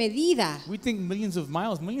unidades de medida. We think millions of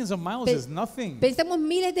miles. Millions of miles Pe- is nothing. Pensamos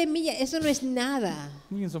miles de millas, eso no es nada.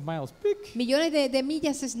 Millions of miles, big. Millones de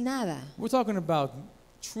millas es nada. We're talking about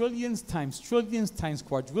trillions times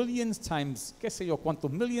quadrillions times, qué sé yo,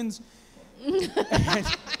 cuántos millions.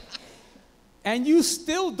 And you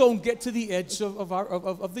still don't get to the edge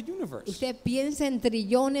of the universe. Usted piensa en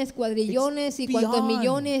trillones, cuadrillones y It's cuántos beyond.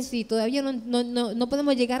 millones y todavía no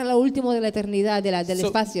podemos llegar a lo último de la eternidad, del So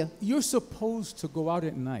espacio. you're supposed to go out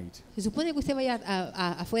at night Se supone que usted vaya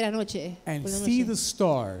afuera anoche and por la see noche, the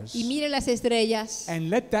stars y mire las estrellas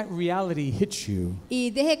and let that reality hit you.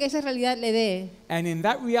 y deje que esa realidad le dé. And in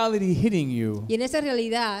that reality hitting you, Y en esa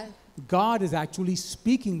realidad God is actually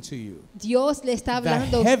speaking to you. Dios le está The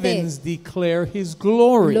hablando a heavens usted. declare His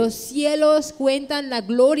glory. Los cielos cuentan la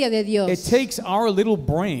gloria de Dios. It takes our little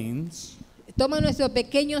brains, Toma nuestro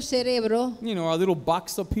pequeño cerebro, our little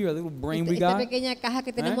box up here, a little brain we esta got, pequeña caja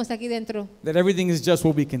que tenemos aquí dentro, that everything is just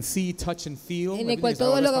what we can see, touch, and feel. en el Everything cual is,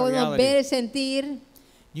 todo oh, lo that's que not podemos reality. ver, sentir,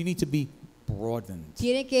 You need to be broadened,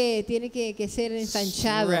 tiene que ser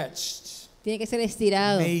ensanchado, stretched, tiene que ser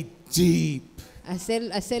estirado, made deep.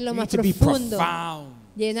 hacerlo You más need to be profundo, profound.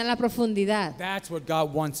 llenar la profundidad. That's what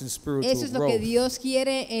God wants in spiritual Eso es lo que growth. Dios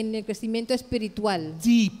quiere en el crecimiento espiritual.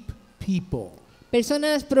 Deep people.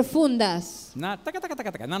 Personas profundas. Not taka, taka,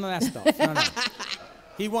 taka, taka, none of that stuff. No.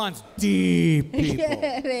 He wants deep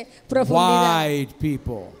people. Profundidad. Wide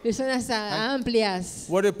people. Personas amplias.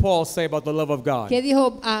 What did Paul say about the love of God? ¿Qué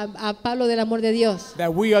dijo a Pablo del amor de Dios?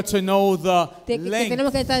 That we are to know the Que tenemos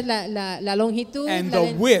length que estar la longitud, and la,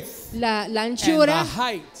 the width la and anchura the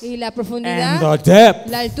height y la and profundidad, the depth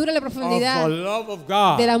la altura y la of the profundidad love of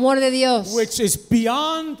God, del amor de Dios, which is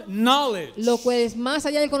beyond knowledge. lo cual es más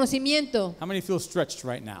allá del conocimiento. How many feel stretched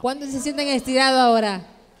right now? ¿Cuántos se sienten estirados ahora?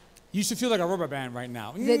 You should feel like a rubber band right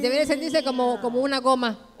now. Debería sentirse como una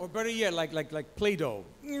goma, Or better yet, like Play-Doh.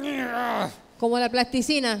 Como la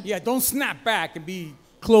plasticina. Yeah, don't snap back and be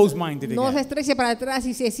closed-minded No se again. estreche para atrás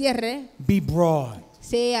y se cierre. Be broad.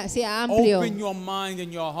 Sea amplio. Open your mind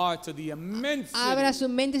and your heart to the immensity Abra su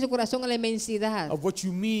mente y su corazón a la inmensidad of what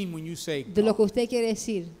you mean when you say de lo que God. usted quiere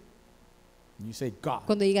decir When you say God.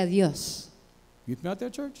 cuando diga Dios. You out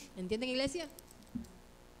there, church? ¿Entienden, iglesia?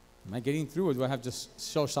 Am I getting through or do I have just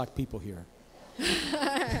shell-shocked people here?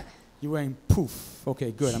 You're wearing poof.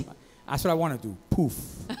 Okay, good. That's what I want to do. Poof.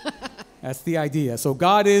 That's the idea. So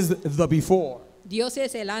God is the before. Dios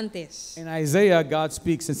es el antes. In Isaiah, God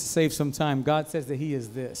speaks, and to save some time, God says that He is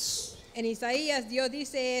this. En Isaías, Dios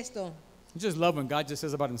dice esto. You just love when God just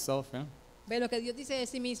says about Himself. Yeah? Ve lo que Dios dice de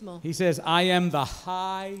sí mismo. He says, I am the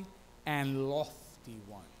high and lofty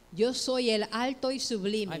one. Yo soy el alto y I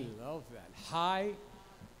sublime. love that. High.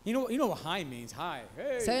 You know what high means? High.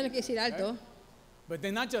 Hey. ¿Saben lo que quiere decir alto? But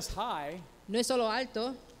they're not just high, No es solo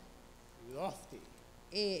alto, lofty.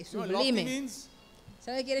 You know what lofty sublime. means?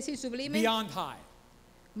 ¿Sabe qué quiere decir sublime? Beyond high.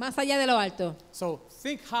 Más allá de lo alto. So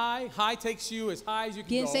think high. High takes you as high as you can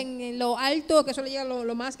go. Piensen en lo alto, que solo llega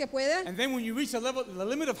lo más que pueda. And then when you reach the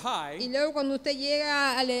limit of Y high, luego cuando usted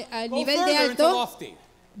llega al go nivel de further into alto, lofty.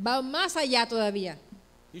 va más allá todavía.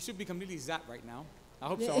 You should be completely zapped right now. I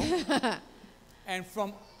hope so. And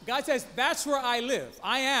from God says, that's where I live.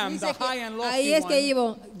 I am the Dice que high and ahí lofty es que one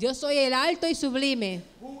vivo. Yo soy el alto y sublime,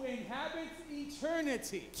 who inhabits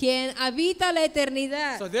eternity. quien habita la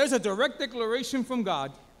eternidad. So there's a direct declaration from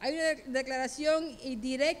God Hay una declaración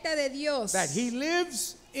directa de Dios that He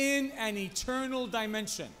lives in an eternal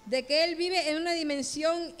dimension de que Él vive en una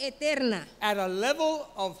dimensión eterna at a level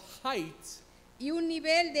of height, y un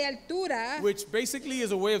nivel de altura, which basically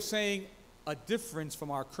is a way of saying a difference from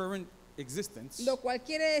our current existence. lo cual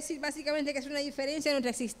quiere decir básicamente que es una diferencia en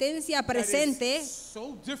nuestra existencia That is presente.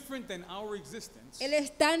 so different than our existence. Él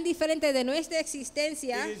es tan diferente de nuestra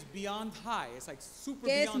existencia It is beyond high. It's like super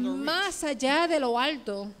que es beyond our reach. más allá de lo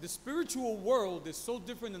alto. The spiritual world is so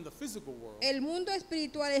different than the physical world. El mundo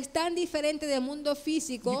espiritual es tan diferente del mundo You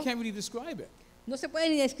físico, can't really describe it. no se puede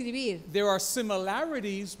ni describir. There are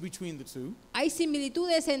similarities between the two. Hay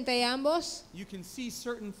similitudes entre ambos. You can see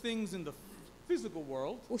certain things in the physical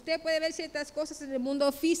world Usted puede ver ciertas cosas en el mundo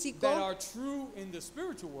that físico are true in the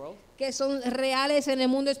spiritual world, que son reales en el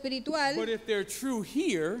mundo but espiritual, if they're true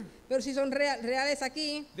here, pero si son reales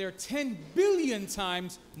aquí, they're 10 billion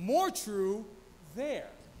times more true there.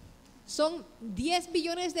 son 10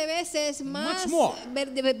 billones de veces más more.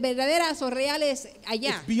 verdaderas o reales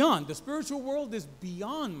allá. It's beyond. The spiritual world is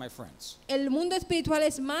beyond, my friends. El mundo espiritual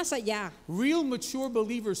es más allá. Real mature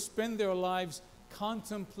believers spend their lives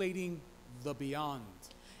contemplating the beyond.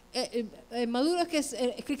 Maduros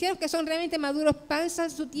cristianos que son realmente maduros pasan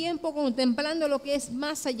su tiempo contemplando lo que es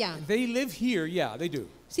más allá. They live here, yeah, they do.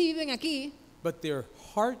 Sí viven aquí, But their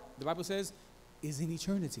heart, the Bible says, is in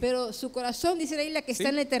eternity. pero su corazón, dice la Biblia, que está Sí.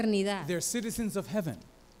 en la eternidad. They're citizens of heaven,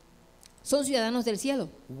 Son ciudadanos del cielo,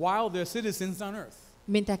 while they're citizens on earth.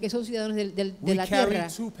 mientras que son ciudadanos de We la carry tierra.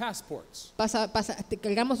 2 passports.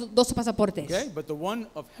 Cargamos 12 pasaportes. Okay? But the one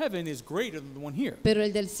of heaven is greater than the one here. Pero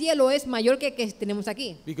el del cielo es mayor que el que tenemos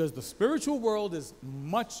aquí. Because the spiritual world is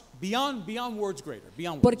much beyond words greater.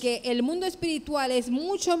 Beyond words. Porque el mundo espiritual es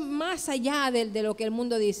mucho más allá de lo que el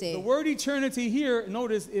mundo The dice. word eternity here,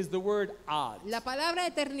 notice, is the word ad. La palabra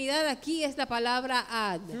eternidad aquí es la palabra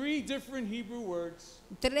ad. 3 different Hebrew words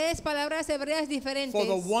 3 palabras hebreas for the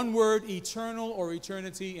diferentes one word eternal or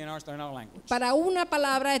eternity in our language. para una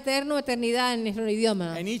palabra eterno, eternidad en nuestro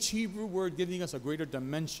idioma. And each Hebrew word giving us a greater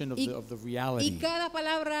dimension of Y, the y reality. cada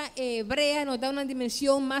palabra hebrea nos da una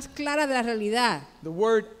dimensión más clara de la realidad. The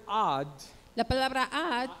word ad, La palabra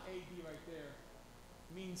ad A-D right there,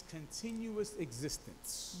 means continuous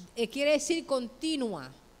existence. quiere decir continua,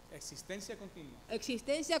 Existencia continua.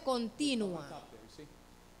 existencia continua. Top there, you see?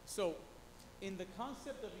 So, in the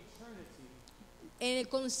concept of eternity, En el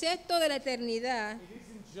concepto de la eternidad, it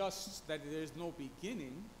isn't just that there's no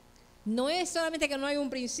beginning, no es solamente que no hay un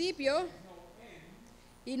principio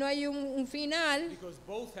y no hay un final, because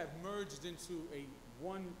both have merged into a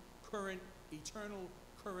one current, eternal,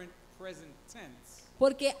 current, present tense.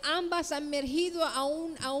 porque ambas han emergido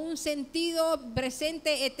a un sentido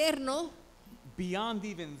presente eterno. Beyond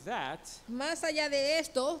even that, Más allá de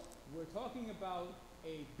esto, we're talking about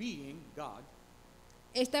a being, God,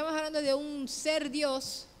 estamos hablando de un ser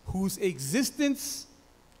Dios whose existence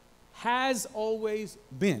has always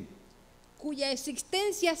been, cuya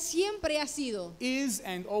existencia siempre ha sido, is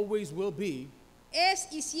and always will be, es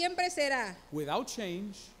y siempre será, without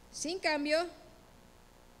change, sin cambio,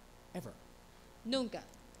 ever. nunca,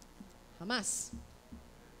 jamás.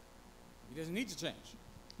 He doesn't need to change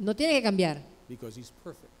No tiene que cambiar, because he's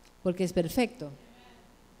perfect. porque es perfecto.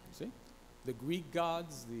 See? The Greek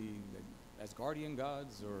gods, the Asgardian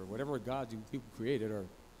gods, or whatever gods you people created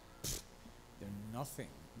they're nothing.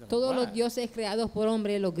 They're Todos los bad. dioses creados por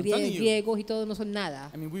hombres, los telling you. griegos y todos no son nada.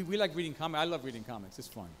 I mean, we like reading comics. I love reading comics. It's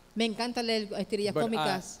fun. Me encanta leer tirillas But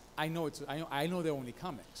cómicas, I know they're only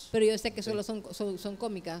comics. pero yo sé que solo son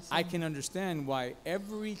cómicas. I can understand why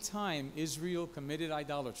every time Israel committed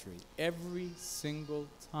idolatry, every single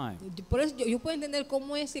time, Por eso yo puedo entender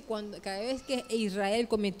cómo es que cada vez que Israel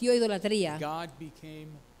cometió idolatría, God became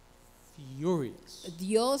furious.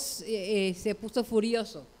 Dios se puso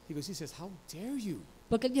furioso. He says, how dare you?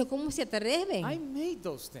 Porque él dijo, ¿cómo se atreven? I made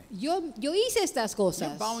those things. Yo hice estas You're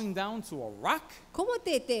cosas. bowing down to a rock, ¿Cómo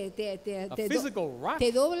a physical rock.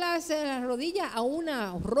 te doblas la rodilla a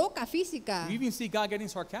una roca física? You even see God getting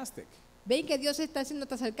sarcastic. Ven que Dios está siendo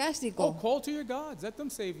tan Oh, sarcástico. call to your gods. Let them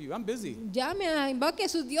save you. I'm busy. Llame a invoque a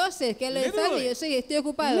sus dioses, que les Literally. salve. Estoy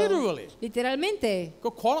ocupado. Literally. Literalmente.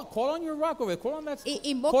 Go call on your rock over there. Call on that.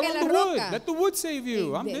 Invoque Call a on la the wood. roca. Let the wood save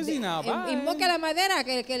you. I'm busy now. Bye. Invoque a la madera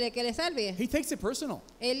que le salve. He takes it personal,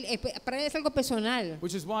 Para él es algo personal.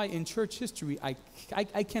 which is why in church history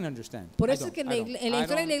I can't understand. Por I eso es don't, que I don't, en la I historia de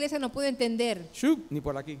la don't. iglesia no puedo entender Shoot, ni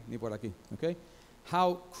por aquí, ni por aquí. Okay,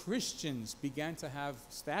 how Christians began to have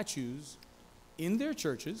statues in their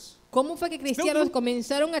churches. cómo fue que cristianos do.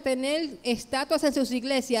 comenzaron a tener estatuas en sus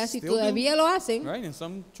iglesias y Still do. todavía lo hacen. Right, in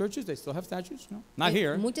some churches they still have statues. No, not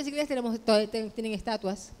here. Muchas iglesias tienen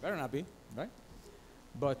estatuas. Better not be, right?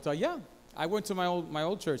 But yeah, I went to my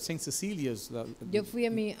old church, St. Cecilia's, Yo fui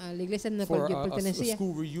a la iglesia en la for cual yo a pertenecía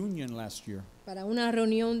school reunion last year. para una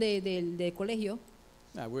reunión de colegio.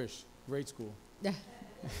 I wish, grade school. Ya,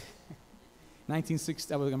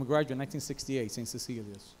 1960. I'm a graduate in 1968, St.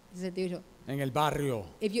 Cecilia's, 68. en el barrio.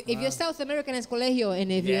 If you're South American es colegio,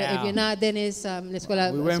 and if Yeah. you're not, then it's la escuela.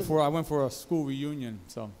 I went for a school reunion,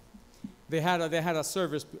 so they had a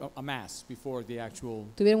service, a mass before the actual.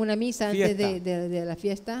 Tuvieron una misa antes Fiesta. de la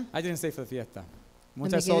fiesta. I didn't stay for the fiesta.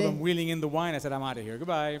 Once me I saw quedé. them wheeling in the wine, I said, I'm out of here.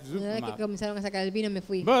 Goodbye. Zoop, Una vez I'm que out. comenzaron a sacar el vino me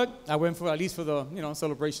fui. But I went for at least for the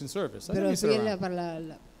celebration service. I Pero didn't sit fui around. para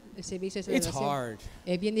el servicio de It's celebración. hard.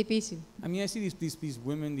 Es bien difícil. I mean, I see these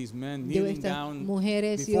women, these men Yo kneeling estas down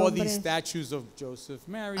mujeres y before these hombres statues of Joseph,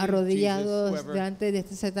 Mary, arrodillados Jesus, whoever. delante de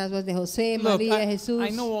estas estatuas de José, Look, María, Jesús.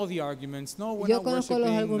 I know all the arguments. No, we're Yo not conozco los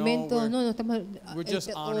worshiping. argumentos. No, No, estamos we're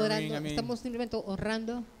just honoring, orando. I mean- Estamos simplemente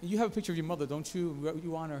honrando. you have a picture of your mother, don't you?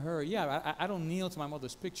 You honor her. Yeah, I don't kneel to my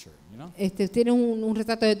mother's picture, you know? Tienes un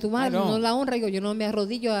retrato de tu madre, don't. no la honra. Yo no me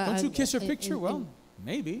arrodillo a. Don't you kiss her en- picture? en- Well,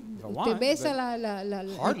 maybe, if I ¿Usted want. besa but la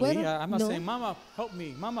hardly. cuerda? I'm not No. saying, Mama, help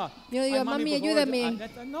me. Mama. Yo digo, ay, "Mami, por favor,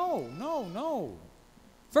 ayúdame." No.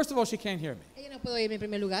 First of all, she can't hear me. Ella no puedo irme en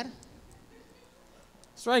primer lugar.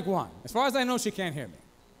 Strike one. As far as I know, she can't hear me.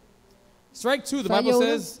 Strike two, the Bible Fallo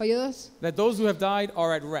uno, says fallo dos. that those who have died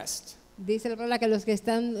are at rest. Dice la palabra que los que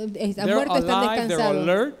están They're muertos están alive, they're descansados.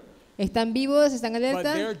 alert, Están vivos, están but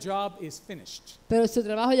alerta, their job is finished. pero su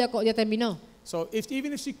trabajo ya terminó. So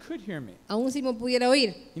even if she could hear me, Aún si me pudiera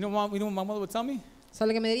oír, you know what my mother would tell me? ¿sabe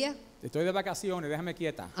lo que me diría? Estoy de vacaciones, déjame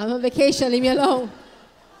quieta. I'm on vacation, leave me alone.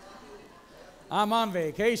 I'm on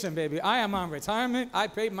vacation, baby. I am on retirement. I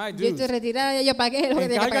paid my Yo dues. estoy retirada, ya yo pagué lo que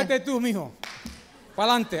tenía que pagar. Encárgate tú, mijo.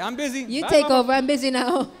 Pa'lante. I'm busy. You Bye, take mama. over, I'm busy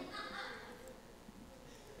now.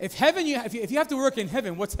 If heaven, if you have to work in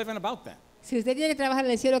heaven, what's heaven about then? Si usted tiene que trabajar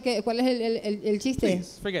en el cielo, ¿cuál es el chiste?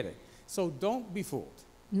 Please, forget it. So don't be fooled.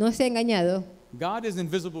 No sea engañado. God is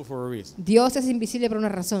invisible for a reason. Dios es invisible por una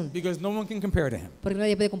razón, Because no one can compare to him. porque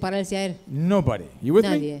nadie puede compararse a Él. Nobody. You with me?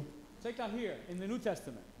 Nadie. Check out here in the New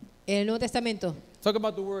Testament. En el Nuevo Testamento, Talk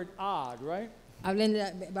about the word odd, right?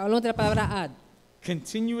 hablamos de la palabra ad.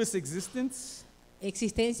 Continuous existence.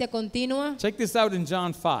 Existencia continua. Check this out in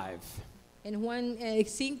John 5. En Juan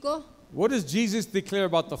 5, What does Jesus declare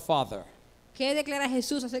about the Father? ¿qué declara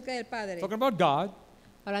Jesús acerca del Padre? Talking about God.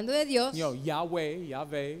 Hablando de Dios, Yahweh,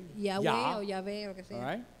 Yahweh Yah. o Yahvé, lo que All sea.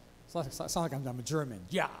 right? Sounds like I'm a German.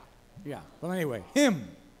 Yeah. Well, anyway, him.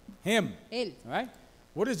 Él. All right?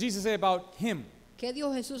 What does Jesus say about him? ¿Qué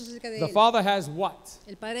dijo Jesús acerca de The Él? Father has what?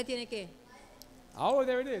 El Padre tiene qué? Oh,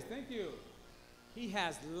 there it is. Thank you. He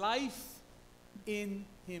has life in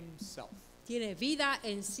himself. Tiene vida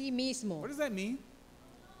en sí mismo. What does that mean?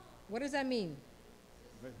 What does that mean?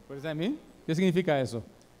 What does that mean? ¿Qué significa eso?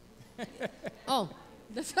 Oh,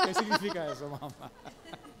 that's ¿Qué significa eso, mamá?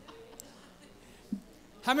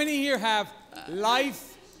 How many here have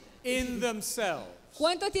life in themselves?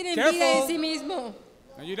 ¿Cuántos tienen Careful. vida en sí mismo?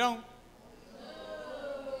 No, you don't.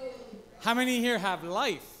 How many here have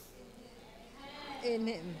life?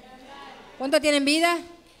 ¿Cuántos tienen vida?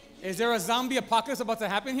 Is there a zombie apocalypse about to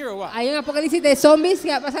happen here or what? ¿Hay un apocalipsis de zombies que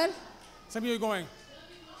va a pasar? Some of you are going,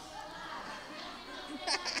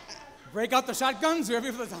 break out the shotguns, we're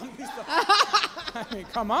ready for the zombies. I mean,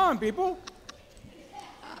 come on, people.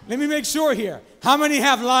 Let me make sure here. How many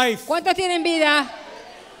have life? ¿Cuántos tienen vida?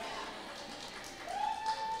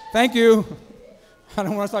 Thank you. I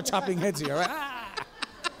don't want to start chopping heads here, all right? Ah!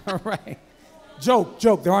 All right.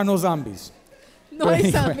 Joke. There are no zombies. No But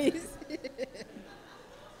hay anyway. zombies.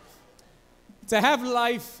 To have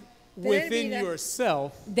life Tener within vida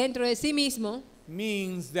yourself dentro de sí mismo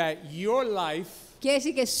means that your life quiere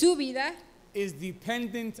decir que su vida is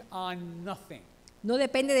dependent on nothing no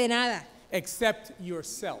depende de nada, except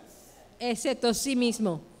yourself. excepto sí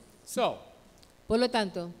mismo. So, Por lo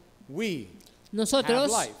tanto, we nosotros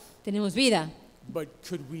have life. tenemos vida, But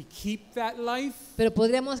could we keep that life pero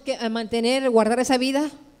 ¿podríamos mantener, guardar esa vida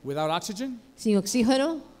without oxygen? sin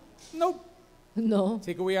oxígeno? Nope. No.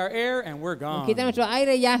 Take away our air and we're Nos gone. quita nuestro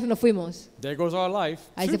aire y ya nos fuimos. There goes our life.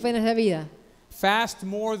 Ahí se fue nuestra vida. Fast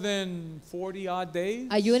more than 40 odd days.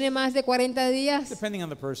 Ayune más de 40 días, Depending on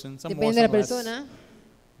the person. Some more, depende de la some less. persona.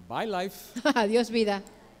 Buy life. Adiós vida.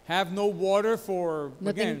 Have no water for, No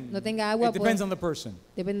again, no tenga agua it depends por- on the person.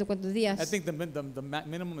 Depende de cuántos días. I think the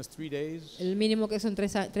minimum is 3 days. El mínimo que son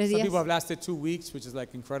tres Some días. people have lasted 2 weeks, which is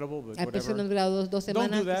like incredible, but Hay personas que han whatever. durado dos Don't do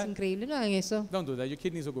semanas, that. es increíble. No hagan eso. Don't do that. Your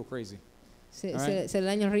kidneys will go crazy. Se, All se, right. se le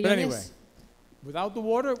dañan los But anyway, riñones. without the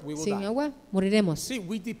water, we will Sin die. agua, moriremos. See,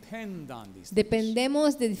 we depend on these things.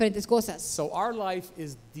 Dependemos de diferentes cosas. So our life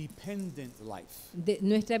is dependent life.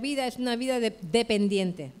 Nuestra vida es una vida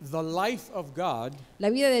dependiente. The life of God La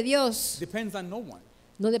vida de Dios depends on no one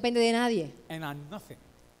no depende de nadie and on nothing.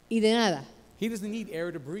 y de nada. He doesn't need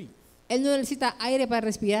air to breathe. Él no necesita aire para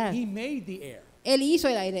respirar. He made the air. Él hizo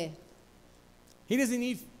el aire. He doesn't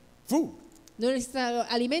need food. No necesita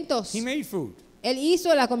alimentos. He made food. Él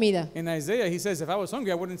hizo la comida. In Isaiah, he says, if I was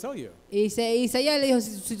hungry, I wouldn't tell you. Y Isaías le dijo,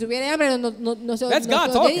 si tuviera hambre, no se That's no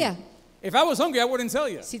God se lo diría. talking. If I was hungry, I wouldn't tell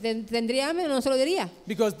you. Si tendría hambre, no se lo diría.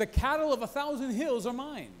 Because the cattle of 1,000 hills are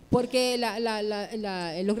mine. Porque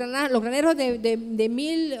los graneros de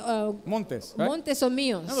 1000 Montes, right? montes son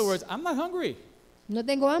míos. In other words, I'm not hungry. No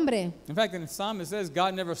tengo hambre. In fact, in the Psalm it says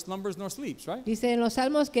God never slumbers nor sleeps, right? Dice en los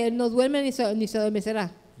salmos que él no duerme ni se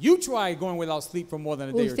adormecerá. You try going without sleep for more than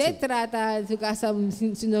a day or Usted two. trata en su casa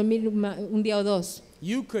sin dormir un día o dos.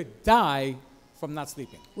 You could die from not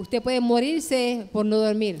sleeping. Usted puede morirse por no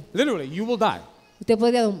dormir. Literally, you will die. Usted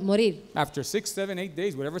podría morir. After 6, 7, 8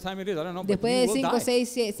 days, whatever time it is, I don't know, but Después you de will 5, die.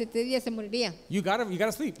 6, 7 días se moriría. You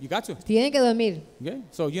gotta sleep. You got to. Tiene que dormir. Okay?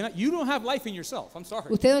 So you don't have life in yourself. I'm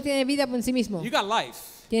sorry. Usted no tiene vida por sí mismo. You got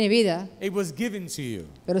life. Tiene vida, It was given to you,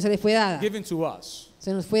 pero se le fue dada. given to us.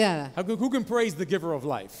 Se nos fue dada. Who can praise the giver of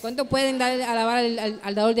life? ¿Cuánto pueden alabar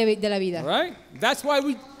al dador de la vida? All right? That's why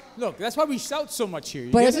we shout so much here.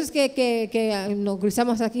 You Por get eso it? es que nos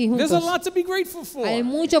cruzamos aquí There's a juntos. lot to be grateful for. Hay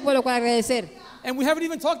mucho por lo cual agradecer. And we haven't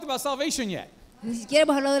even talked about salvation yet. Ni siquiera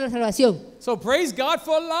hemos hablado de la salvación. So praise God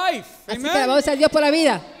for life. Así que Amen? alabamos a Dios por la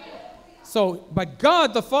vida. So, but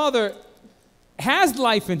God the Father has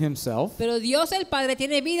life in himself. Pero Dios el Padre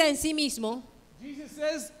tiene vida en sí mismo. Jesus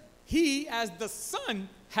says he, as the Son,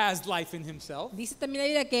 has life in himself. Dice también la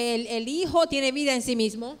Biblia que el Hijo tiene vida en sí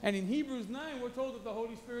mismo. And in Hebrews 9, we're told that the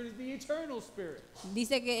Holy Spirit is the eternal Spirit.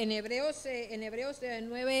 Dice que en Hebreos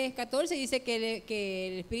 9:14 dice que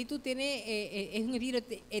el Espíritu es un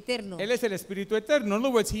Espíritu eterno. Él es el Espíritu eterno. In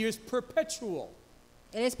other words, he is perpetual.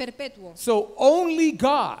 Él es perpetuo. So only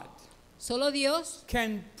God Solo Dios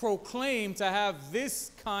can proclaim to have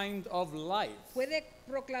this kind of life. puede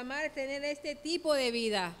proclamar tener este tipo de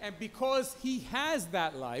vida. And because he has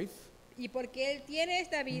that life, Y porque Él tiene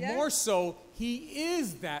esta vida, more so, he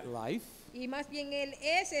is that life. y más bien Él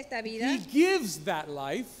es esta vida, He gives that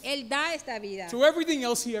life Él da esta vida to everything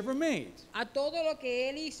else he ever made a todo lo que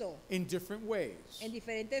Él hizo in different ways, en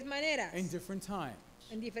diferentes maneras, in different times.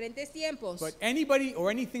 en diferentes tiempos. But anybody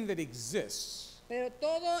or anything that exists Pero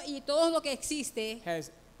todo lo que existe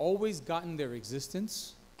has always gotten their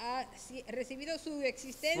existence ha recibido su from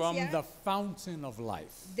existencia the fountain of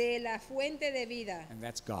life, de la fuente de vida. and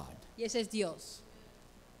that's God. Y ese es Dios.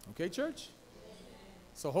 Okay, church?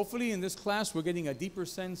 So hopefully in this class we're getting a deeper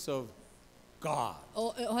sense of God.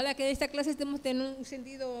 Ojalá que en esta clase estemos teniendo un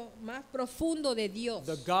sentido más profundo de Dios.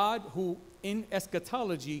 The God who in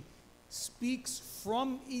eschatology speaks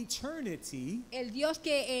from eternity El Dios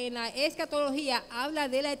que en la escatología habla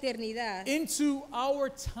de la eternidad into our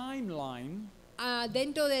timeline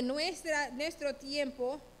dentro de nuestro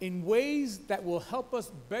tiempo in ways that will help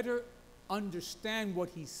us better understand what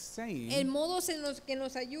he's El saying, modo que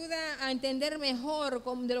nos ayuda a entender mejor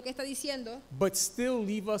de lo que está diciendo, but still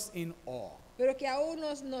leave us in awe. pero que aún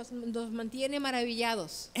nos mantiene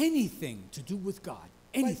maravillados. Anything to do with God,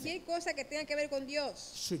 anything, Cualquier cosa que tenga que ver con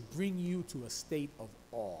Dios should bring you to a state of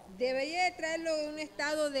awe. debería de traerlo a un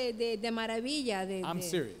estado de maravilla, I'm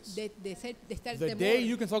serious. de estar The temor. day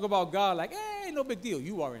you can talk about God like, hey, no big deal,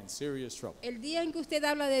 you are in serious trouble. El día en que usted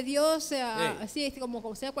habla de Dios, así es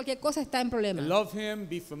como sea cualquier cosa, está en problema. Love him,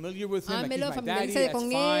 be familiar with him, like Ámelo, he's my daddy, familiarízate that's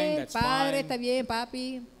con fine, él, that's padre, fine. está bien,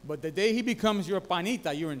 papi. But the day he becomes your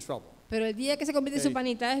panita, you're in trouble. Pero el día que se convierte en su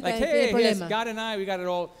panita, está Like, en hey, yes, problema. God and I, we got it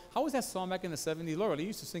all. How was that song back in the 70s? Laura, they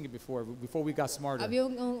used to sing it before we got smarter. Había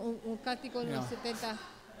un cántico en los 70.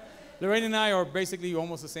 Lorraine and I are basically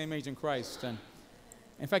almost the same age in Christ. And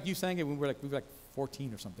in fact, you sang it when we were like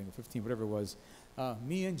 14 or something, or 15, whatever it was.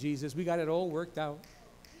 Me and Jesus, we got it all worked out.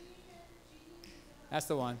 That's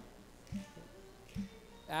the one.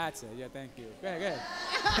 That's it. Yeah, thank you. Go ahead.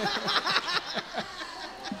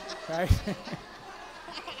 Right?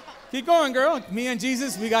 Keep going, girl. Me and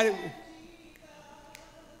Jesus, we got it.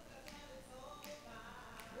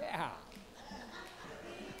 Yeah.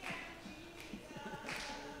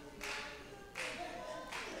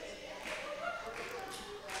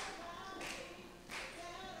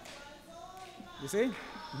 You see?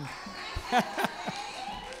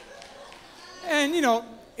 And, you know,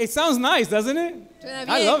 it sounds nice, doesn't it? Suena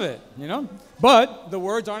I bien. love it, you know? But the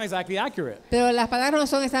words aren't exactly accurate. Pero las palabras no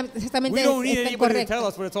son exactamente We don't need anybody to tell correctas.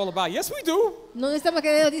 us what it's all about. Yes, we do. No necesitamos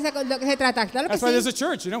que Dios diga de lo que se trata. Claro que That's why there's sí. a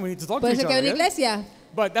church, you know? We need to talk Por to eso each que hay other. una yes? iglesia.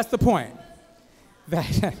 But that's the point.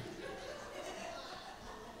 That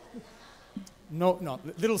no,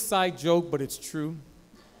 little side joke, but it's true.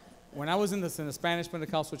 When I was in the Spanish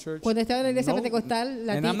Pentecostal church, Cuando estaba en la iglesia pentecostal,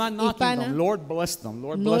 and I'm not knocking hispana, them. Lord bless them.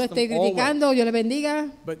 Lord no lo bless estoy them always. criticando, Dios le bendiga,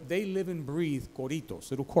 But they live and breathe coritos,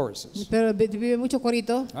 little choruses. pero vive mucho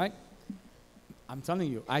corito. Right? I'm telling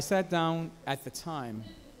you, I sat down at the time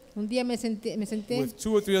Un día me senté with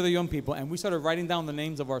 2 or 3 other young people, and we started writing down the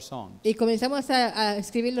names of our songs. y comenzamos a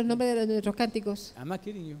escribir los nombres de nuestros cánticos. I'm not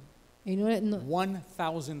kidding you. Y no,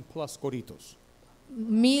 1,000 plus coritos.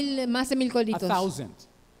 más de 1000 coritos. 1,000.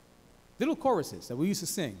 Little choruses that we used to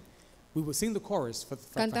sing. We would sing the chorus for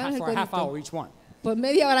Cantaban el a half corito. hour each one. Por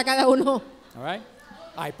media hora cada uno. All right?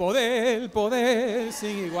 Hay poder, poder,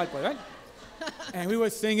 sing igual, right? And we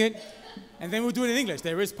would sing it, and then we would do it in English.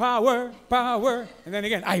 There is power, power, and then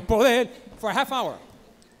again, hay poder, for a half hour.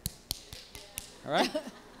 All right?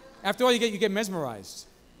 After all, you get mesmerized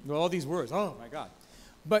with all these words. Oh, my God.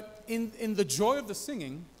 But in the joy of the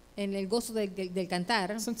singing, En el gozo del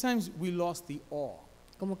cantar, sometimes we lost the awe.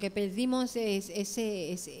 como que perdimos ese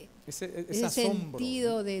Ese asombro.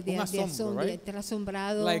 sentido de Un asombro, asombro, de right? estar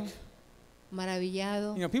asombrado, Like,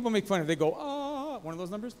 maravillado. you know, people make fun of it. They go, ah, one of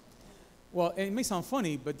those numbers. Well, it may sound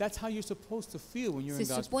funny, but that's how you're supposed to feel when you're Se in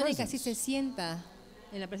God's supone que así presence. se sienta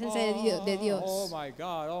en la presencia de Dios. Oh my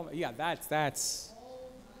God! Oh, yeah, that's.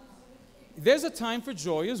 There's a time for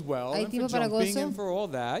joy as well, Hay and for tiempo para jumping gozo. and for all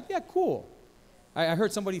that. Yeah, cool. I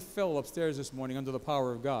heard somebody fell upstairs this morning under the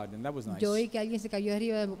power of God, and that was nice. Yo oí que alguien se cayó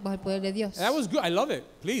arriba bajo el poder de Dios. That was good. I love it.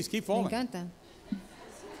 Please keep Me falling. encanta.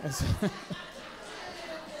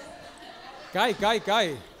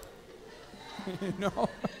 Guy. You know.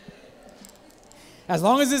 As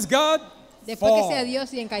long as it's God, Después que sea fall.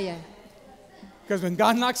 Dios y en callar. Because when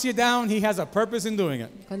God knocks you down, He has a purpose in doing it.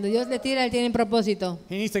 Cuando Dios le tira, Él tiene un propósito.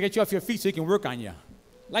 He needs to get you off your feet so He can work on you.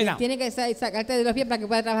 Lie down. Tiene que sacarte de los pies para que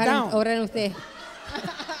pueda trabajar, Down. obrar en usted.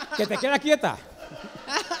 Que te queda quieta.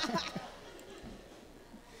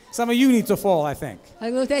 Some of you need to fall, I think.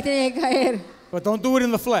 Algunos de ustedes tienen que caer. But don't do it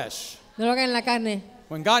in the flesh. No lo hagan en la carne.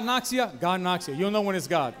 When God knocks you, God knocks you. You'll know when it's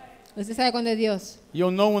God. Usted sabe cuándo es Dios.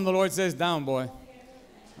 You'll know when the Lord says down, boy.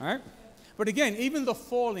 All right? But again, even the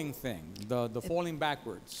falling thing, the falling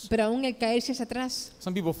backwards. Pero aún el caerse hacia atrás,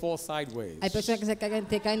 Some people fall sideways. hay personas que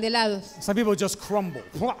te caen de lados. Some people just crumble.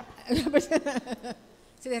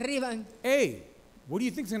 Se derriban. Hey, what do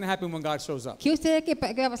you think is going to happen when God shows up? ¿Qué ustedes qué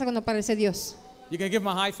va a pasar cuando aparece Dios? You going to give him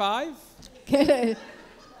a high five? ¿Qué?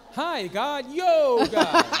 Hi, God. Yo,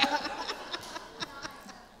 God.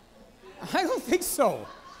 I don't think so.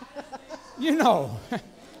 You know,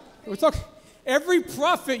 we're talking, every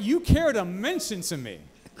prophet you care to mention to me.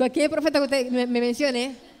 Cualquier profeta que usted me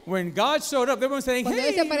mencione, When God showed up, everyone saying, Cuando hey,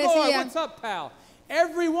 Él se Lord, aparecía, what's up, pal?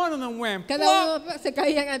 Every one of them went cada plop uno se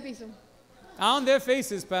caían al piso. on their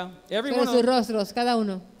faces, pal. Every Sobre one sus of them. rostros, cada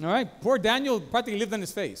uno. All right. Poor Daniel practically lived on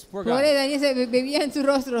his face. Poor Pobre guy. Daniel se vivía en su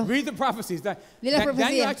rostro. Read the prophecies. Lee las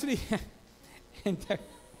Daniel profecías. actually, and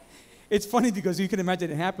it's funny because you can imagine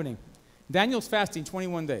it happening. Daniel's fasting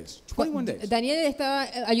 21 days. 21 days. Daniel estaba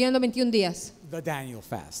ayunando 21 días. The Daniel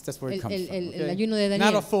fast. That's where it comes from. El Okay? ayuno de Not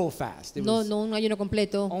Daniel. a full fast. It No, was no un ayuno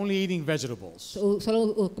completo, only eating vegetables.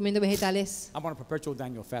 solo comiendo vegetales. I'm on a perpetual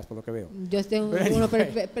Daniel fast, por lo que veo. Yo tengo But uno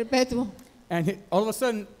anyway. perpetuo. And all of a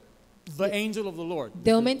sudden, the angel of the Lord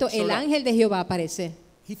De momento, showed el up. ángel de Jehová aparece.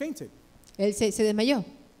 He fainted. Él se desmayó.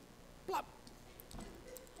 Plop.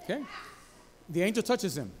 Okay? The angel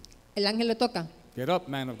touches him. El ángel lo toca. Get up,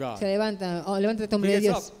 man of God. Se levanta. Oh, levántate, He hombre de gets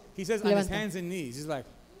Dios. up. He says on his Levanta. hands and knees. He's like,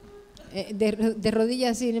 De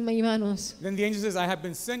rodillas así en mis manos. then the angel says, I have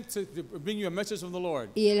been sent to bring you a message from the Lord.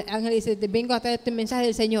 Y el ángel dice, te vengo a traer este mensaje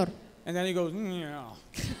del Señor. And then he goes, yeah.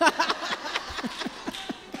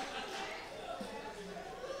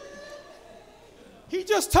 He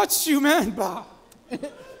just touched you, man. Bah.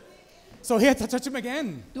 So he had to touch him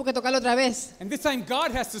again. Tuvo que tocarlo otra vez. And this time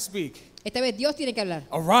God has to speak. Esta vez Dios tiene que hablar.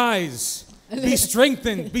 Arise, be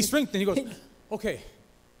strengthened, be strengthened. He goes, okay,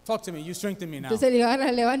 talk to me. You strengthen me now. See, Entonces le digo,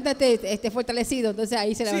 ahora levántate, esté fortalecido. Entonces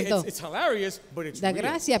ahí se levantó. it's hilarious, but it's Da real.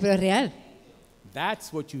 gracia, pero es real.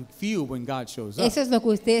 That's what you feel when God shows up. Eso es lo que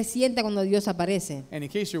usted sienta cuando Dios aparece. And in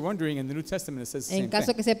case you're wondering, in the New Testament it says the En same caso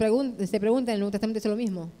thing. que se pregunte, en el Nuevo Testamento es lo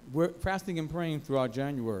mismo. We're fasting and praying throughout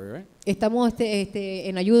January, right? Estamos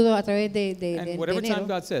en ayudo a través de And whatever time enero,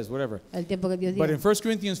 God says, whatever. al tiempo que Dios But diga. in 1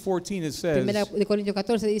 Corinthians 14 it says Primera de Corintios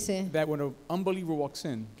 14 dice that when an unbeliever walks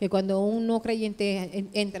in, que cuando un no creyente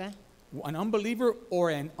entra, an unbeliever or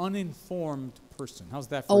an uninformed person. How's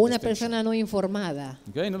that o for a una distinction? persona no informada,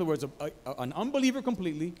 Okay, in other words, an unbeliever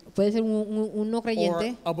completely puede ser un no or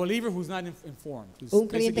creyente, a believer who's not informed, who's un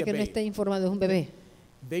basically creyente a que no babe. está informado, es un bebé.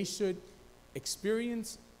 They should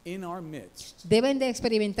experience in our midst Deben de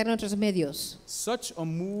experimentar en nuestros medios such a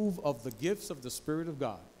move of the gifts of the Spirit of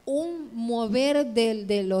God un mover del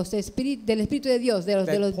Espíritu de Dios, de los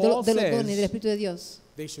Paul dones says del Espíritu de Dios,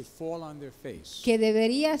 they should fall on their face que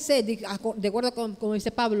debería ser, de acuerdo con como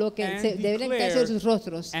dice Pablo, que And deberían caerse en sus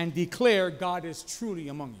rostros and declare God is truly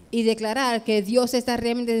among you. y declarar que Dios está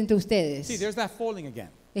realmente entre ustedes. See, there's that falling again.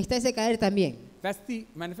 Está ese caer también. That's the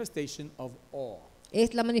manifestation of awe.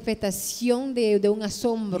 Es la manifestación de un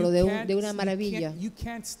asombro, de una maravilla. You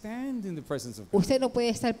can't stand in the presence of God. Usted no puede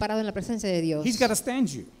estar parado en la presencia de Dios. He's got to stand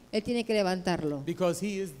you Él tiene que levantarlo, because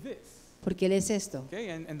he is this. porque Él es esto. Okay,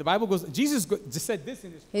 and the Bible goes, Jesus just said this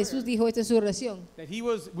in his Jesús prayer, dijo esto en su oración. that he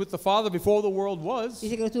was with the Father before the world was.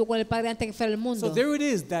 Dice que estuvo con el Padre antes que fuera el So mundo. there it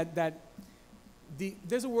is,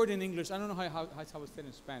 there's a word in English, I don't know how it's said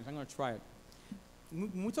in Spanish, I'm going to try it.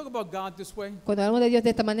 When we talk about God this way, Cuando hablamos de Dios de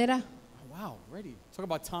esta manera, oh, wow, ready. Talk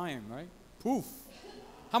about time, right? Poof.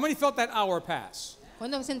 How many felt that hour pass?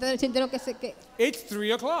 ¿cuándo se enteraron que It's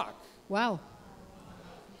 3 o'clock. wow?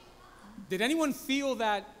 Did anyone feel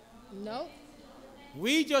that No.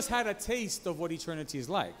 we just had a taste of what eternity is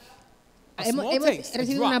like? A Hemos small taste, a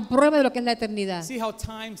recibido una drop. prueba de lo que es la eternidad. See how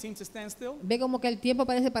time seems to stand still? ¿Ve como que el tiempo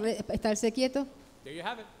parece para estarse quieto? There you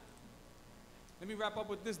have it. Let me wrap up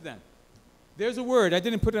with this then. There's a word, I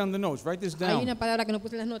didn't put it on the notes, write this Hay una down. palabra que no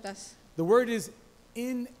puse en las notas. The word is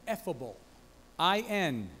ineffable.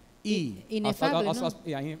 I-N-E. Inefable, ¿no?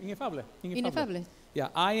 Yeah, ineffable. Inefable. Yeah,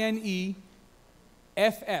 I-N-E-F-F,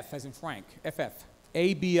 as in Frank, F-F,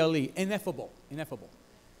 A-B-L-E, ineffable, ineffable.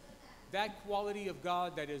 That quality of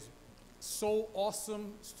God that is so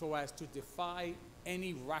awesome so as to defy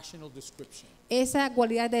any rational description. Esa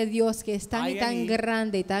cualidad de Dios que es tan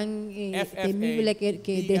grande y tan temible que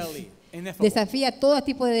F-F-A-B-L-E, ineffable. desafía todo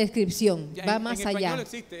tipo de descripción, Yeah, va en más español allá.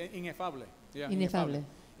 existe inefable. Yeah, Inefable.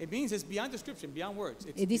 It means it's beyond description, beyond words.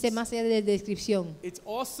 Dice más allá de descripción. It's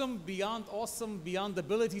awesome, beyond the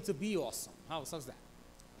ability to be awesome. How's that?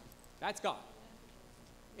 That's God.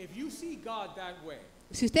 If you see God that way,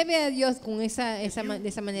 Si usted ve a Dios con de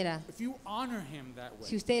esa manera, if you honor Him that way,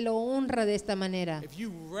 si usted lo honra de esta manera, if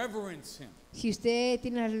you reverence Him, si usted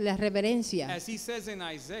tiene la reverencia, as He says in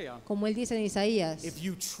Isaiah, como él dice en Isaías, if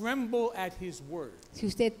you tremble at His word, si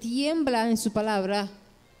usted tiembla en su palabra,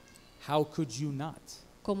 how could you not?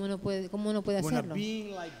 ¿cómo no puede When a hacerlo?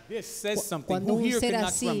 being like this says something, Cuando who un here ser cannot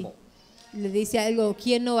así tremble? le dice algo,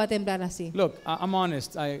 ¿quién no va a temblar así? Look, I'm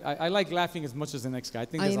honest. I like laughing as much as the next guy. I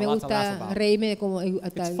think A mí there's me a lot to laugh gusta about. reírme como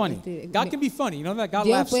It's funny. God can be funny. You know that? God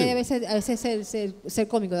Dios laughs puede a too. veces ser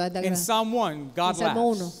cómico, In Psalm 1, God En Salmo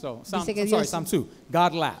 1, laughs. So, dice que I'm sorry, Dios- Psalm 2,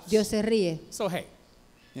 God laughs. Dios se ríe. So hey,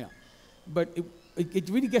 you know, but it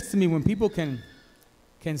really gets to me when people can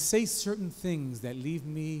say certain things that leave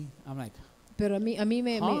me. I'm like, Pero a mí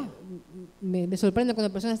Huh? me sorprende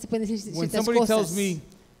cuando personas se pueden decir when ciertas somebody cosas. tells me,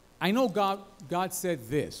 I know God said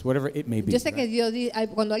this, whatever it may be. Yo sé que right? Dios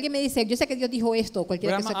cuando alguien me dice, yo sé que Dios dijo esto, But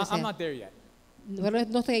cualquier cosa que I'm sea. not there yet. Pero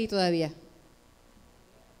no estoy ahí todavía.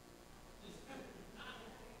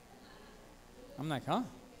 I'm like, huh?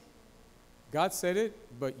 God said it,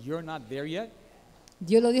 but you're not there yet?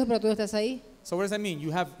 Dios lo dijo, pero tú no estás ahí. So what does that mean? You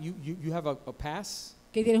have a pass?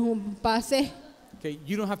 Que tienes un pase. Okay,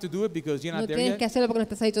 you don't have to do it because you're No not there tienes que yet, hacerlo porque no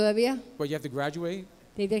estás ahí todavía. but you have to graduate,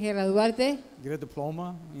 Tienes que graduarte, get a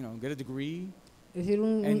diploma, get a degree. recibir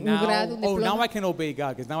un And grado, un now diploma. I can obey God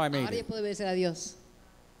because now I made Ahora yo it. puedo obedecer a Dios.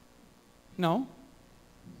 No.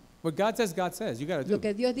 What God says, you got to do. Lo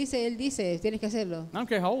que Dios dice, Él dice, tienes que hacerlo. I don't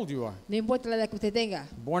care how old you are. No importa la edad que usted tenga.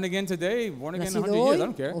 Born again today, born again 100 Nacido years, I hoy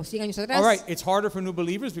don't care. o 100 años atrás. All right, it's harder for new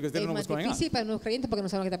believers because they Es don't know más what's going on. difícil para los creyentes porque no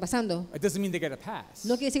saben lo que está pasando. It doesn't mean they get a pass.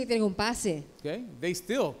 No quiere decir que tienen un pase. Okay? They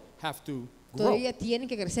still have to grow. Todavía tienen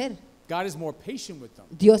que crecer. God is more patient with them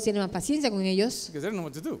Dios tiene más paciencia con ellos, because they don't know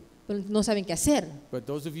what to do. pero no saben qué hacer. But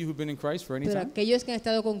those of you who've been in Christ for any Pero time, aquellos que han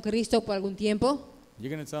estado con Cristo por algún tiempo, you're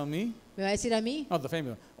going to tell me, me va a decir a mí, oh, the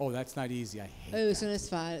famous, oh, that's not easy. I hate eso no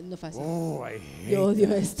es no fácil. Oh, I hate Yo odio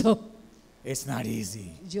that. esto. It's not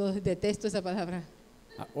easy. Yo detesto esa palabra.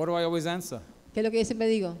 What do I always answer? ¿Qué es lo que yo siempre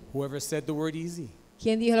digo? Whoever said the word easy.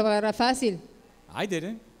 ¿Quién dijo la palabra fácil? I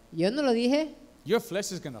didn't. Yo no lo dije. Your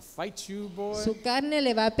flesh is going to fight you, boy. Su carne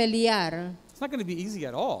le va a pelear. It's not going to be easy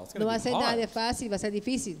at all. It's going No va a to be ser nada de hard. fácil, va a ser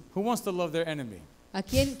difícil. Who wants to love their enemy? ¿A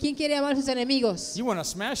quién quiere amar a sus enemigos? You want to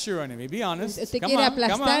smash your enemy. Be honest. Usted Come quiere on, come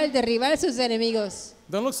aplastar, on. derribar a sus enemigos.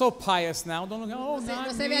 Don't look so pious now. Don't look, oh, No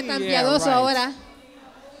not se vea me. tan Yeah, piadoso right. ahora.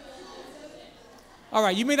 All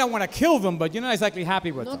right, you may not want to kill them, but you're not exactly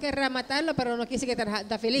happy with No them. querrá matarlo, pero no quiere decir que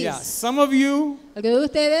está feliz. Yeah, some of you, Algunos de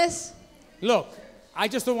ustedes, look, I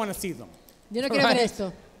just don't want to see them. yo no quiero ver Right.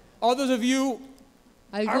 esto. Others of you,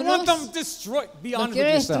 I want them Algunos destroyed. Be los honest with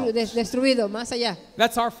quiero yourself. destruido, más allá.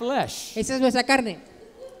 That's our flesh. Esa es nuestra carne.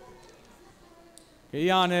 Be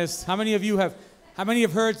honest. How many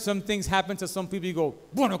have heard some things happen to some people? You go,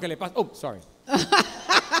 bueno, que le pasa? Oh, sorry.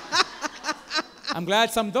 I'm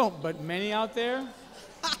glad some don't, but many out there.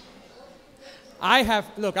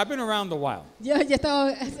 Look, I've been around a while. Yo ya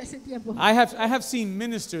estaba hace tiempo. I have seen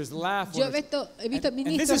ministers laugh. Yo when he visto and this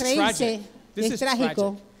ministros is reírse. tragic. This Es is trágico.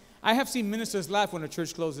 tragic. I have seen ministers laugh when a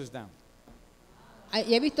church closes down. Y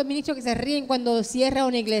he visto ministros que se ríen cuando cierra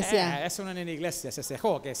una iglesia. Eso no es una iglesia, se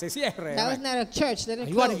cejó, que se cierre. That was not a church, that Are is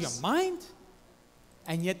you out of your close. mind?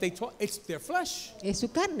 And yet they talk, it's their flesh. Es su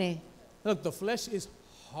carne. Look, the flesh is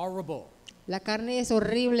horrible. La carne es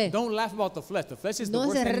horrible. Don't laugh about the flesh. The flesh is the No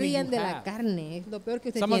worst se enemy rían you de la have. carne. Es lo peor que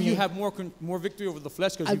usted Some of you tiene. have more victory over the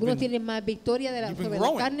flesh because Algunos you've been, tienen más victoria you've been sobre la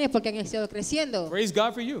growing. carne porque han estado creciendo. praise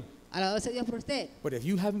God for you. Alabado sea Dios por usted. But if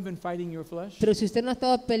you haven't been fighting your flesh, Pero si usted no ha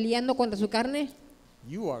estado peleando contra su carne,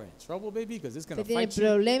 you are in trouble, baby, because it's going usted to tiene fight you.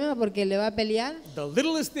 problema porque le va a pelear. The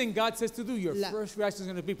littlest thing God says to do, your La- first reaction is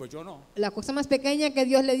going to be, but yo no. La cosa más pequeña que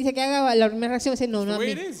Dios le dice que haga, la primera reacción es decir, no, That's no the a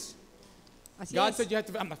way mí. it is. Así God es. said you have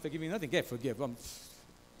to, I'm not forgiving nothing. Get forgive.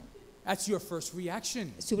 That's your first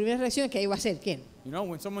reaction. Su primera reacción es que iba a hacer, ¿quién? You know,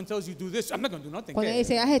 when someone tells you do this, I'm not going to do nothing. Cuando ¿Qué? él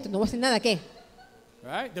dice, haz esto, no voy a hacer nada, ¿qué?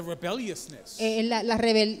 Right? The rebelliousness. La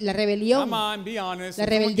rebelión. Come on, be honest. La If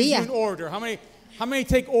someone gives you rebeldía. an order, how many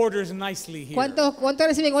take orders nicely here? ¿Cuántos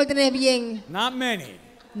reciben órdenes bien? Not many.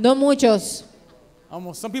 No muchos.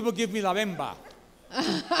 Almost. Some people give me la bemba.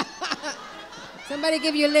 Somebody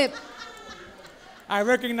give you lip. I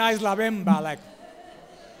recognize la bemba like,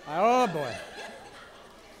 oh boy.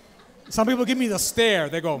 Some people give me the stare.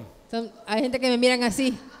 They go, Hay gente que me miran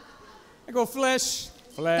así. I go flesh,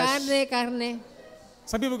 flesh. Carne, carne.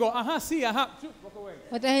 Some people go, sí, walk away.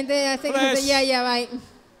 Otra gente hace que Flesh. ya va.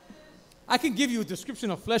 I can give you a description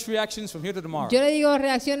of flesh reactions from here to tomorrow. Yo le digo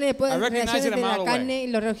reacciones después I recognize reacciones it a de mile la away. carne y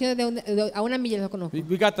las reacciones a una milla los conozco.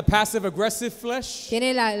 We got the passive aggressive flesh.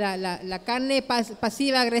 Tiene la carne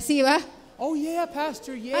pasiva agresiva. Oh yeah,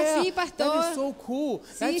 pastor, yeah. Ah, sí, pastor. That is so cool.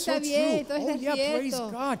 Sí, That's está so bien, true. todo Oh está yeah, praise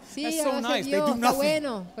cierto. God. Sí, That's so alabanza a nice. They Dios, do está nothing.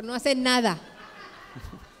 bueno, pero no hacen nada.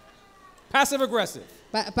 Passive aggressive.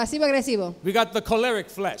 Pasivo agresivo. We got the choleric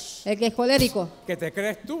flesh. El que es colérico. ¿Qué te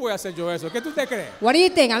crees tú? Voy a hacer yo eso. ¿Qué tú te crees? What do you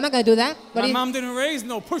think? I'm not going to do that. What do My you- mom didn't raise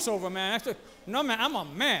no pushover, man. No, man, I'm a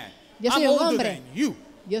man. Yo soy I'm un older hombre. than you.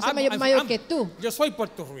 Yo soy I'm- mayor que tú. Yo soy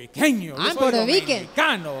puertorriqueño. I'm Yo soy Puerto Rican.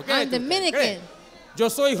 dominicano. ¿Qué I'm tú te Dominican. crees? Yo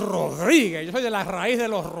soy Rodríguez. Yo soy de la raíz de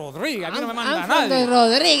los Rodríguez. A mí no me manda I'm from the nadie.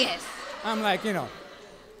 Rodríguez. I'm like,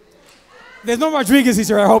 there's no Rodriguez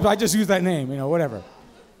here. I hope I just use that name, whatever.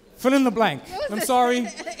 Fill in the blank. I'm sorry.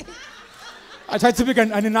 I tried to pick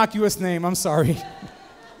an innocuous name. I'm sorry.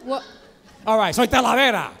 What? All right, soy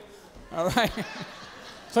Talavera. All right.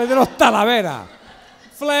 Soy de los Talavera.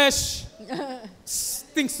 Flesh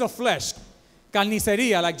stinks of flesh.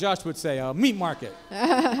 Carniceria, like Josh would say, a meat market. All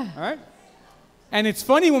right? And it's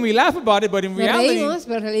funny when we laugh about it, but in Nos reality, reímos,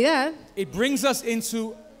 pero en realidad it brings us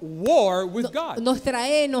into war with God. nos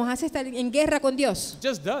hace estar en guerra con Dios.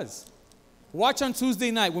 Just does. Watch on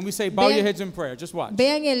Tuesday night when we say bow your heads in prayer. Just watch.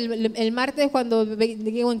 Vean el martes cuando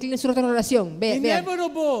inclinen su rostro en oración. Vean.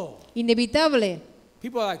 Inevitable. Inevitable.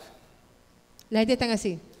 People are like, La gente está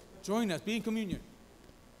así. join us, be in communion.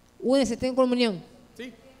 Únese, estén en comunión.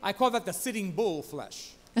 See? I call that the sitting bull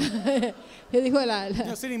flesh. Yo digo You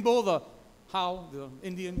know, sitting bull, the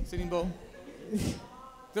Indian sitting bull.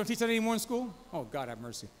 They don't teach that anymore in school? Oh, God have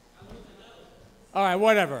mercy. All right,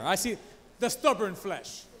 whatever. I see the stubborn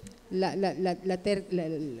flesh. la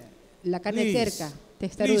carne Please, terca,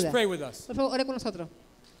 please testaruda. pray with us. Por favor, ore con nosotros.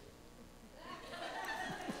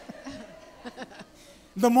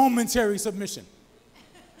 The momentary submission.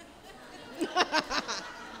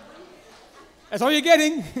 That's all you're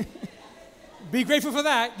getting. Be grateful for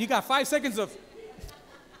that. You got 5 seconds of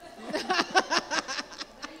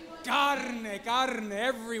carne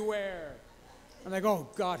everywhere. I'm like, oh,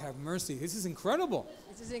 God have mercy. This is incredible.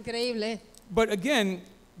 Eso es increíble. But again,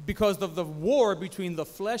 because of the war between the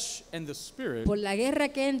flesh and the spirit. Por la guerra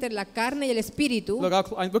que hay entre la carne y el espíritu.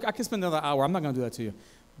 Look, I can spend another hour. I'm not going to do that to you.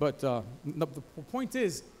 But the point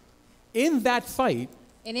is, in that fight,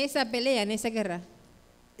 En esa pelea, en esa guerra,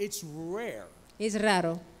 it's rare es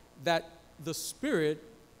raro that the spirit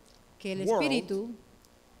que el world espíritu,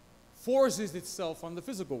 forces itself on the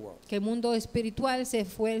physical world. que el mundo espiritual se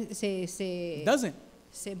It doesn't.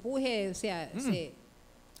 empuje, o sea,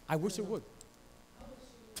 I wish it would.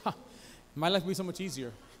 My life would be so much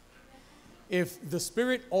easier. If the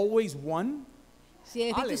spirit always won, si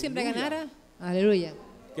el espíritu siempre Aleluya. ganara, aleluya.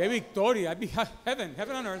 que victoria, I'd be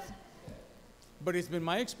heaven on earth. But it's been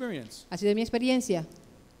my experience, Ha sido mi experiencia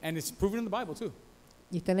and it's proven in the Bible too.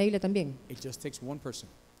 y está en la Biblia también. It just takes one person,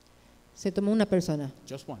 Se toma una persona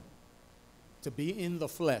just one, to be in the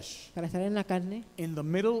flesh, para estar en la carne, in the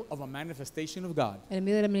middle of a manifestation of God, en el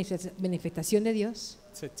medio de la manifestación de Dios,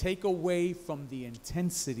 to take away from the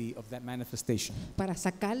intensity of that manifestation. para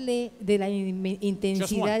sacarle de la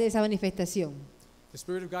intensidad de esa manifestación. The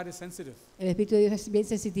Spirit of God is sensitive. El Espíritu de Dios es bien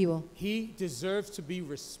sensitivo. He deserves to be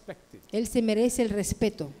respected. Él se merece el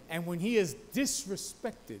respeto. And when he is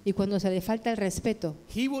disrespected, Y cuando se le falta el respeto,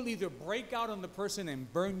 he will either break out on the person and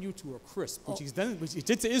burn you to a crisp, which he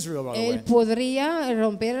did to Israel, by the él way. podría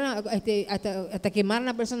romper hasta quemar a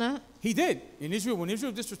una persona, He did. In Israel, when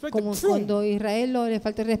Israel disrespected, como boom, cuando a Israel le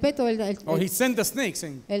falta el respeto, or he sent the snakes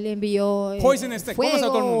and él envió Poisonous snake. ¿Cómo está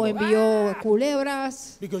todo el fuego, mundo? envió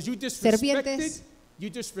culebras, because serpientes. you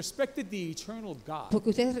disrespected the eternal God. porque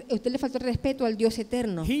usted le faltó el respeto al Dios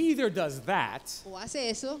eterno. He either does that O hace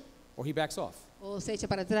eso, or he backs off. o se echa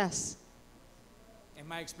para atrás. And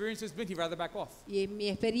my experience has been he'd rather back off. Y en mi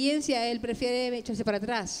experiencia, él prefiere echarse para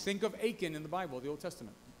atrás. Think of Achan in the Bible, the Old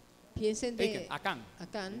Testament. Piensen de Achan.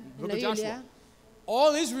 Acán, en Look la at Joshua. Biblia.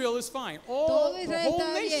 All Israel is fine. Todo The Israel whole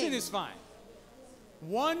está nation bien. is fine.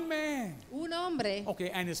 One man. Un hombre Okay,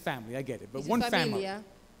 and his family, I get it. y But su one family familia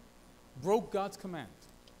broke God's command.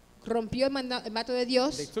 rompió el mandato de They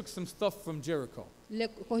Dios, took some stuff from Jericho. le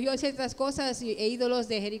cogió ciertas cosas e ídolos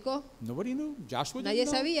de Jericó. Nobody knew. Joshua Nadie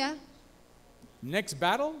didn't know. sabía. Next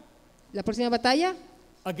battle, La próxima batalla,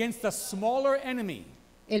 against a smaller enemy,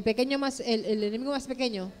 el enemigo más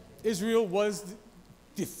pequeño, Israel was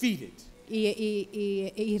defeated.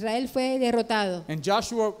 y Israel fue derrotado. And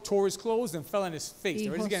Joshua tore his clothes and fell on his face. Y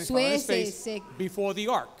There it is again, fell on his Josué face before the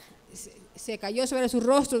ark. Se cayó sobre su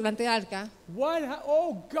rostro delante del arca. What?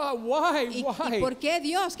 Oh God, why? ¿Y Why? por qué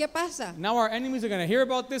Dios? ¿Qué pasa? Now our enemies are going to hear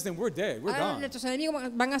about this and we're dead. We're Ahora gone. nuestros enemigos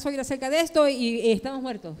van a oír acerca de esto y estamos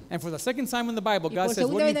muertos. And for the second time in the Bible, Y God por says,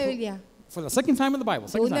 what segunda are vez en la you Biblia, for the second time in the Bible,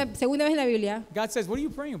 segunda vez en la Biblia, God says, what are you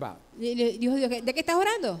praying about? dijo Dios, ¿de qué estás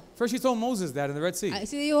orando? First he told Moses that in the Red Sea.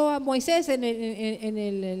 Así dijo a Moisés en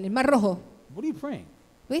el Mar Rojo. What are you praying?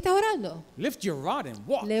 ¿De qué estás orando? Lift your rod and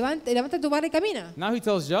walk. Levanta tu vara y camina. Now he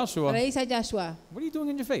tells Joshua, Ahora dice a Joshua, what are you doing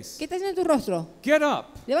in your face? ¿qué estás haciendo en tu rostro? Get up.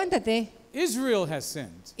 Levántate. Israel has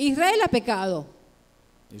sinned. Israel ha pecado.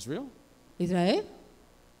 Israel? ¿Israel?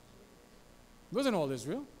 It wasn't all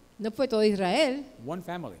Israel. No fue todo Israel, One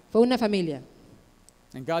family. fue una familia.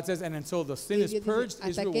 And God says, and until the sin Y is Dios dice, purged, hasta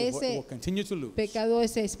Israel que will ese continue to lose. Pecado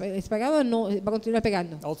es pagado, no va a continuar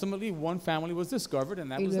pegando. Ultimately, one family was discovered,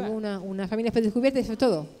 and that Y was luego that. una familia fue descubierta y fue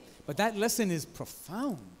todo. But that lesson is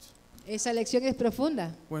profound. Esa lección es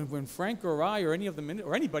profunda. When Frank or I or any of the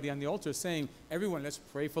or anybody on the altar is saying, everyone, let's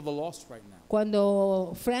pray for the lost right now.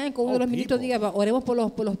 Cuando Frank o uno de los ministros diga, oremos por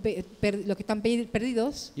los que están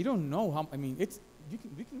perdidos, You don't know how. I mean,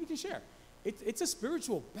 we can share. It's a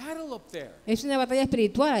spiritual battle up there. es una batalla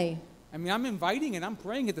espiritual ahí. I mean, I'm inviting and I'm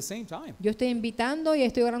praying at the same time. Yo estoy invitando y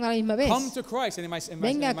estoy orando a la misma vez. Come to Christ, and in my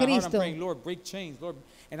Venga a heart I'm Cristo. praying, Lord, break chains, Lord,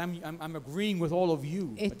 and I'm agreeing with all of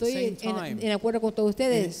you at the Estoy same time. en acuerdo con todos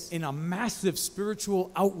ustedes. In a massive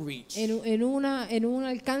spiritual outreach. En un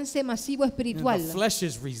alcance masivo And espiritual. the flesh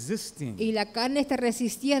is resisting. Y la carne está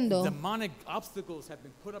resistiendo. Demonic obstacles have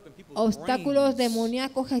been put up in people's Obstáculos brains.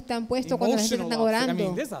 demoníacos que están puestos cuando la gente está Emotional obstacles. I mean,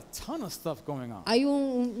 orando. there's a ton of stuff going on. Hay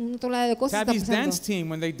un otro lado de cosas que Tabby's están dance pasando. team,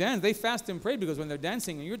 when they dance, they fast and pray because when they're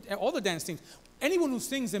dancing, and all the dance teams, anyone who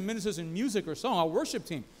sings and ministers in music or song, our worship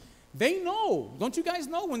team, they know. Don't you guys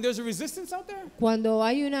know when there's a resistance out there? Cuando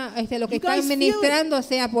hay una, lo que You guys están ministrando,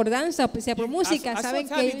 sea por danza, sea por música, I saw saben que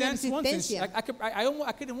Tabby hay una dance once, and resistencia.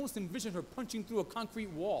 I could almost envision her punching through a concrete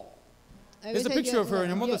wall. A There's a veces picture of her in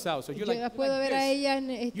her mother's house. So you're yo like, la puedo ver a this. ella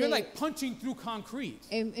en, You're like punching through concrete.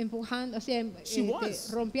 empujando, o sea, She was.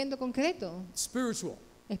 rompiendo concreto. Spiritual.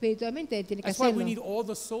 Espiritualmente tiene que That's why we hacerlo. need all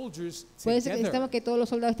the soldiers Por eso together necesitamos que todos los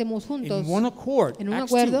soldados estemos juntos, in one accord. en un Acts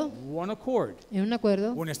acuerdo. 2, one accord. en un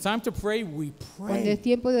acuerdo. When it's time to pray, we Cuando es pray.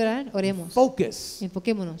 tiempo de orar, oremos. Focus.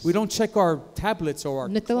 Enfoquémonos. We don't check our tablets or our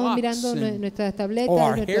No estamos clocks mirando and- nuestras or tabletas,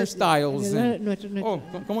 our nuestros, hairstyles. And, nuestro- oh,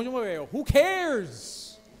 ¿cómo yo me veo? Who cares?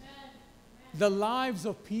 The lives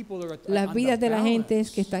of people are at las on vidas the de la gente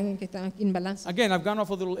balance. que están en balance. Again, I've gone off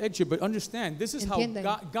a little edge here, but understand, this is how Entiendan.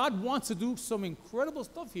 God wants to do some incredible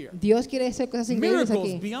stuff here. Dios quiere hacer cosas increíbles Miracles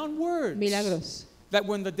aquí. beyond words. Milagros. That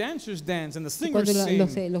when the dancers dance and the singers Cuando sing,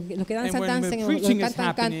 los que danzan, and when the dancen, los preaching que is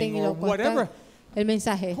cantan, canten, happening y or los que whatever, el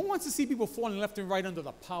mensaje. who wants to see people falling left and right under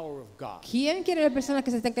the power of God? ¿Quién quiere ver personas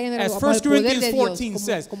que se están cayendo As bajo el 1 poder Corinthians de Dios? 14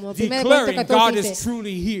 says, Como 1 declaring Corintios God 14 is dice,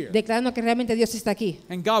 truly here. declarando que realmente Dios está aquí.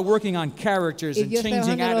 And God working on characters Y and Dios changing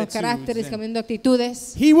trabajando en los caracteres, attitudes. and cambiando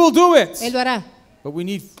actitudes. He will do it. Él lo hará. But we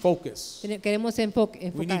need focus. Queremos We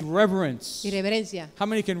enfocar need reverence. y reverencia. How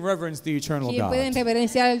many can reverence the eternal ¿Quién pueden God?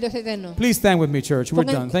 reverenciar al Dios eterno? Please stand with me, church. We're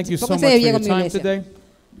Pongan- done. Thank you so pónganse much de for pie your conmigo, time iglesia. today.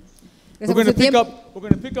 Gracias por su tiempo. We're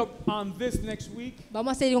going to pick up on this next week,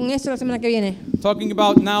 Vamos a seguir con esto la semana que viene, talking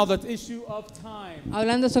about now the issue of time.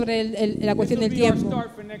 hablando sobre la This cuestión will del be our tiempo.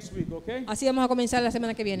 start for next week, okay? Así vamos a comenzar la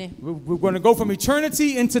semana que viene. We're going to go from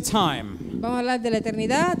eternity into time. Vamos a hablar de la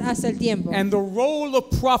eternidad hasta el tiempo. And the role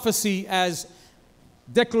of prophecy as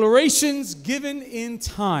declarations given in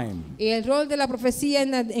time. Y el rol de la profecía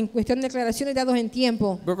en cuestión de declaraciones dados en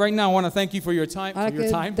tiempo. But right now, I want to thank you for your time, Ahora que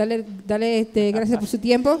dale gracias por su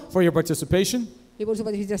tiempo for your participation, y por su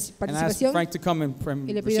and ask participación. Frank to come and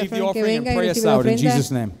Y le pido a receive the Frank que offering and venga y pray us reciba la out in ofrenda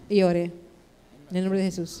Jesus' name. y ore. En el nombre de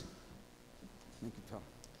Jesús.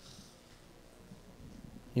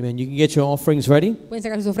 Amen. You can get your offerings ready. Pueden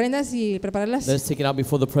sacar sus ofrendas y prepararlas. Let's take it out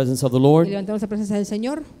before the presence of the Y Lord. levantamos la presencia del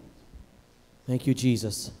Señor. Thank you,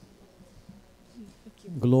 Jesus.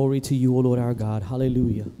 Glory to you, O Lord our God.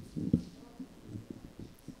 Hallelujah.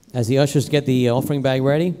 As the ushers get the offering bag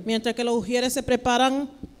ready, Mientras que los ujieres se preparan,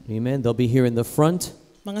 amen, they'll be here in the front.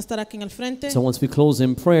 van a estar aquí en el frente. So once we close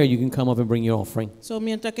in prayer, you can come up and bring your offering. So,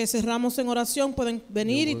 mientras que cerramos en oración, pueden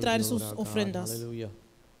venir y You're traer worthy, O sus Lord our God. ofrendas. Hallelujah.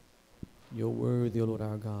 You're worthy, O Lord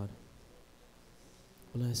our God.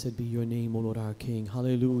 Blessed be your name, O Lord our King.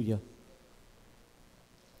 Hallelujah.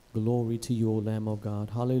 Glory to you, O Lamb of God.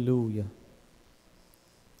 Hallelujah.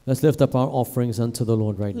 Let's lift up our offerings unto the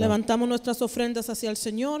Lord right now. Levantamos nuestras ofrendas hacia el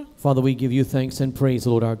Señor. Father, we give you thanks and praise,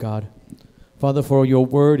 Lord our God. Father, for your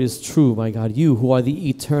word is true, my God. You who are the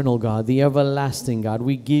eternal God, the everlasting God,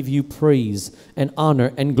 we give you praise and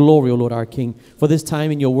honor and glory, O Lord our King, for this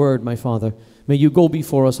time in your word, my Father. May you go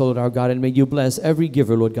before us, O Lord our God, and may you bless every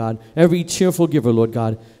giver, Lord God, every cheerful giver, Lord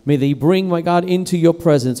God. May they bring, my God, into your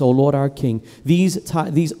presence, O Lord our King, these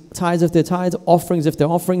tithes if they're tithes, offerings if they're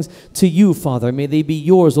offerings, to you, Father. May they be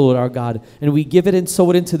yours, O Lord our God. And we give it and sow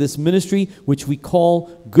it into this ministry, which we call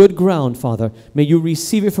good ground, Father. May you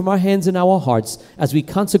receive it from our hands and our hearts as we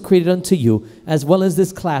consecrate it unto you, as well as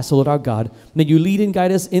this class, O Lord our God. May you lead and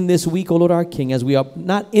guide us in this week, O Lord our King, as we are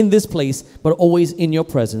not in this place, but always in your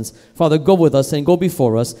presence. Father, go with us and go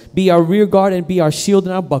before us. Be our rear guard and be our shield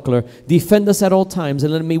and our buckler. Defend us at all times,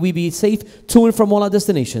 and may we be safe to and from all our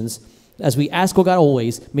destinations. As we ask, O God,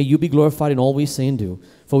 always, may you be glorified in all we say and do.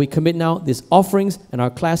 For we commit now these offerings and our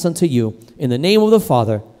class unto you. In the name of the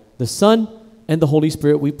Father, the Son, and the Holy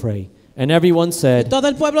Spirit we pray. And everyone said, Todo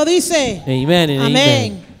el pueblo dice, Amen and amén.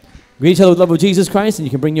 amen. Greet each other with the love of Jesus Christ, and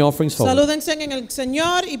you can bring your offerings forward. Salúdense en el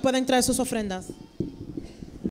Señor y pueden traer sus ofrendas.